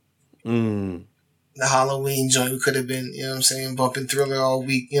 Like, the Halloween joint, we could have been, you know what I'm saying, bumping Thriller all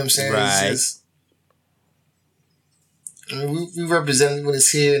week. You know what I'm saying? Right. It's just, I mean, we represent when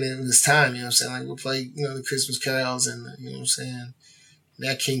it's here and in this time. You know what I'm saying? Like, we'll play, you know, the Christmas carols and, you know what I'm saying,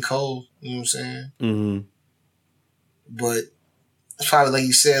 Nat King Cole. You know what I'm saying? Mm-hmm. But it's probably like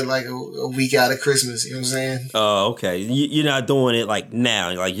you said, like a week out of Christmas. You know what I'm saying? Oh, okay. You're not doing it like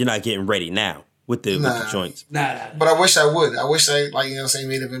now. Like you're not getting ready now with the joints. Nah. But I wish I would. I wish I, like, you know what I'm saying,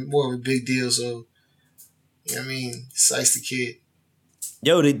 made it more of a big deal. So, you know what I mean? Size the kid.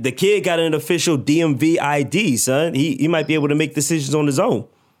 Yo, the kid got an official DMV ID, son. He might be able to make decisions on his own.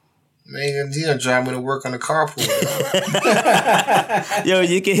 Man, he's gonna drive me to work on the carpool. Yo,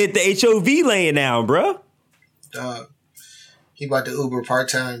 you can hit the HOV lane now, bro. Dog. He about to Uber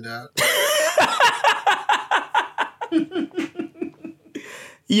part-time, dog.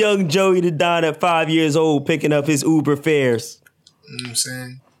 Young Joey the Don at 5 years old picking up his Uber fares. You know what I'm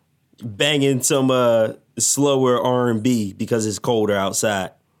saying? Banging some slower R&B because it's colder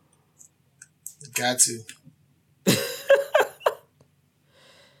outside. Got to.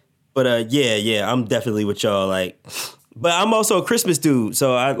 But yeah, I'm definitely with y'all. Like, but I'm also a Christmas dude,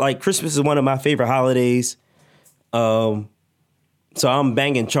 so I like Christmas is one of my favorite holidays. So I'm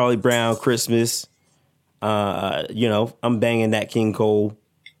banging Charlie Brown Christmas. You know, I'm banging Nat King Cole.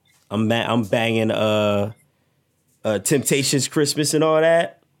 I'm banging Temptations Christmas and all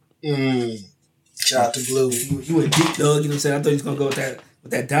that. Shout out to Blue. You went deep, dog. You know what I'm saying? I thought you was gonna go with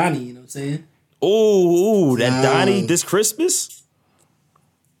that Donnie. You know what I'm saying? Ooh, that Donnie this Christmas.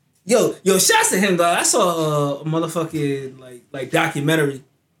 Yo, shouts to him, dog. I saw a motherfucking like documentary.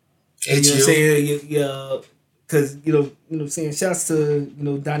 And, you know what I'm saying? Yeah. Cause you know what I'm saying, shouts to, you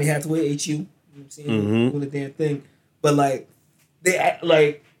know, Donnie Hathaway, HU, you know what I'm saying, doing the damn thing. But like they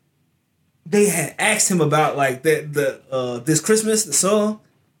had asked him about like that this Christmas, the song.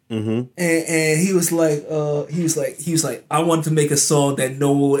 And he was like I wanted to make a song that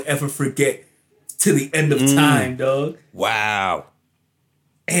no one would ever forget to the end of time, dog. Wow.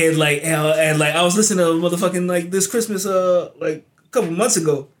 And like I was listening to motherfucking like this Christmas like a couple months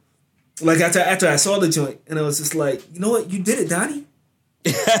ago. Like after I saw the joint, and I was just like, you know what, you did it, Donnie.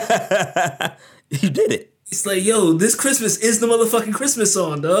 You did it. It's like, yo, this Christmas is the motherfucking Christmas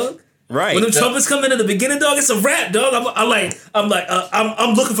song, dog. Right. When them trumpets come in at the beginning, dog, it's a rap, dog.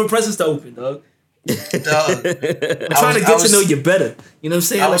 I'm looking for presents to open, dog. I'm trying to get to know you better. You know what I'm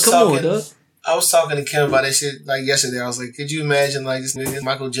saying? Like, come on, dog. I was talking to Kim about that shit like yesterday. I was like, could you imagine like this nigga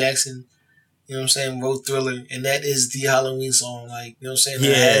Michael Jackson, you know what I'm saying, wrote Thriller, and that is the Halloween song, like, you know what I'm saying?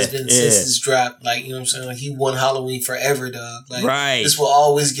 That has been since it's dropped. Like, you know what I'm saying? Like, he won Halloween forever, dog. Like, this will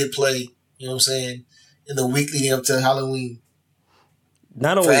always get played, you know what I'm saying, in the week leading up to Halloween.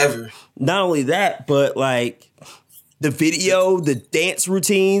 Not only that, but like the video, the dance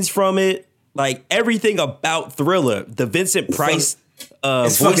routines from it, like everything about Thriller, the Vincent Price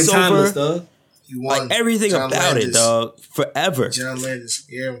it's fucking timeless, dog. Like everything John about Landis. It, dog, forever. John Landis,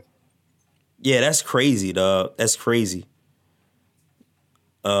 yeah, that's crazy, dog. That's crazy.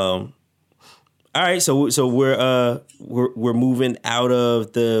 All right, so we're moving out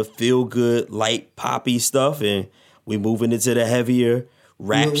of the feel good light poppy stuff, and we moving into the heavier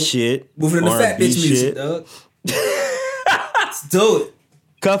rap shit, moving into fat bitch music, dog. Let's do it.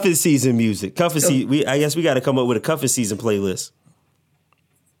 Cuffing season music. Cuffing season. I guess we got to come up with a cuffing season playlist.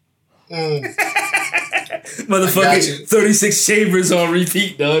 Motherfucking 36 Chambers on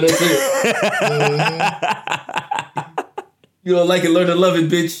repeat, dog. That's it. You don't like it, learn to love it,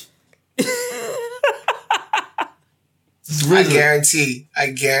 bitch.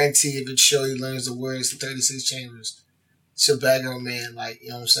 I guarantee if it show he learns the words to 36 Chambers, Shabago man, like, you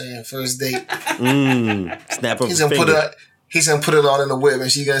know what I'm saying, first date. Snap up his finger. He's gonna put it on in the whip,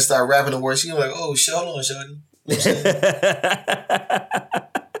 and she's gonna start rapping the words. She's gonna be like, oh, hold on, shorty. You know what I'm saying?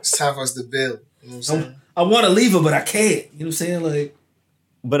 It's time for us to build. You know what I'm saying? I want to leave her, but I can't. You know what I'm saying? Like,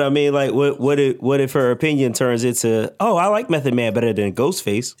 but I mean, like, what if her opinion turns into, oh, I like Method Man better than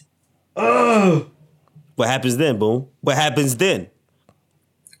Ghostface? Oh, what happens then, Boom? What happens then?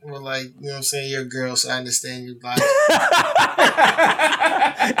 Well, like, you know what I'm saying? You're a girl, so I understand your body.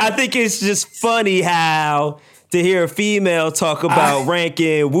 I think it's just funny how to hear a female talk about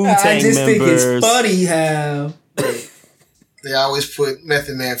ranking Wu-Tang members. I just think it's funny how they always put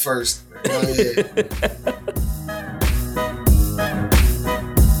Method Man first. Oh, yeah.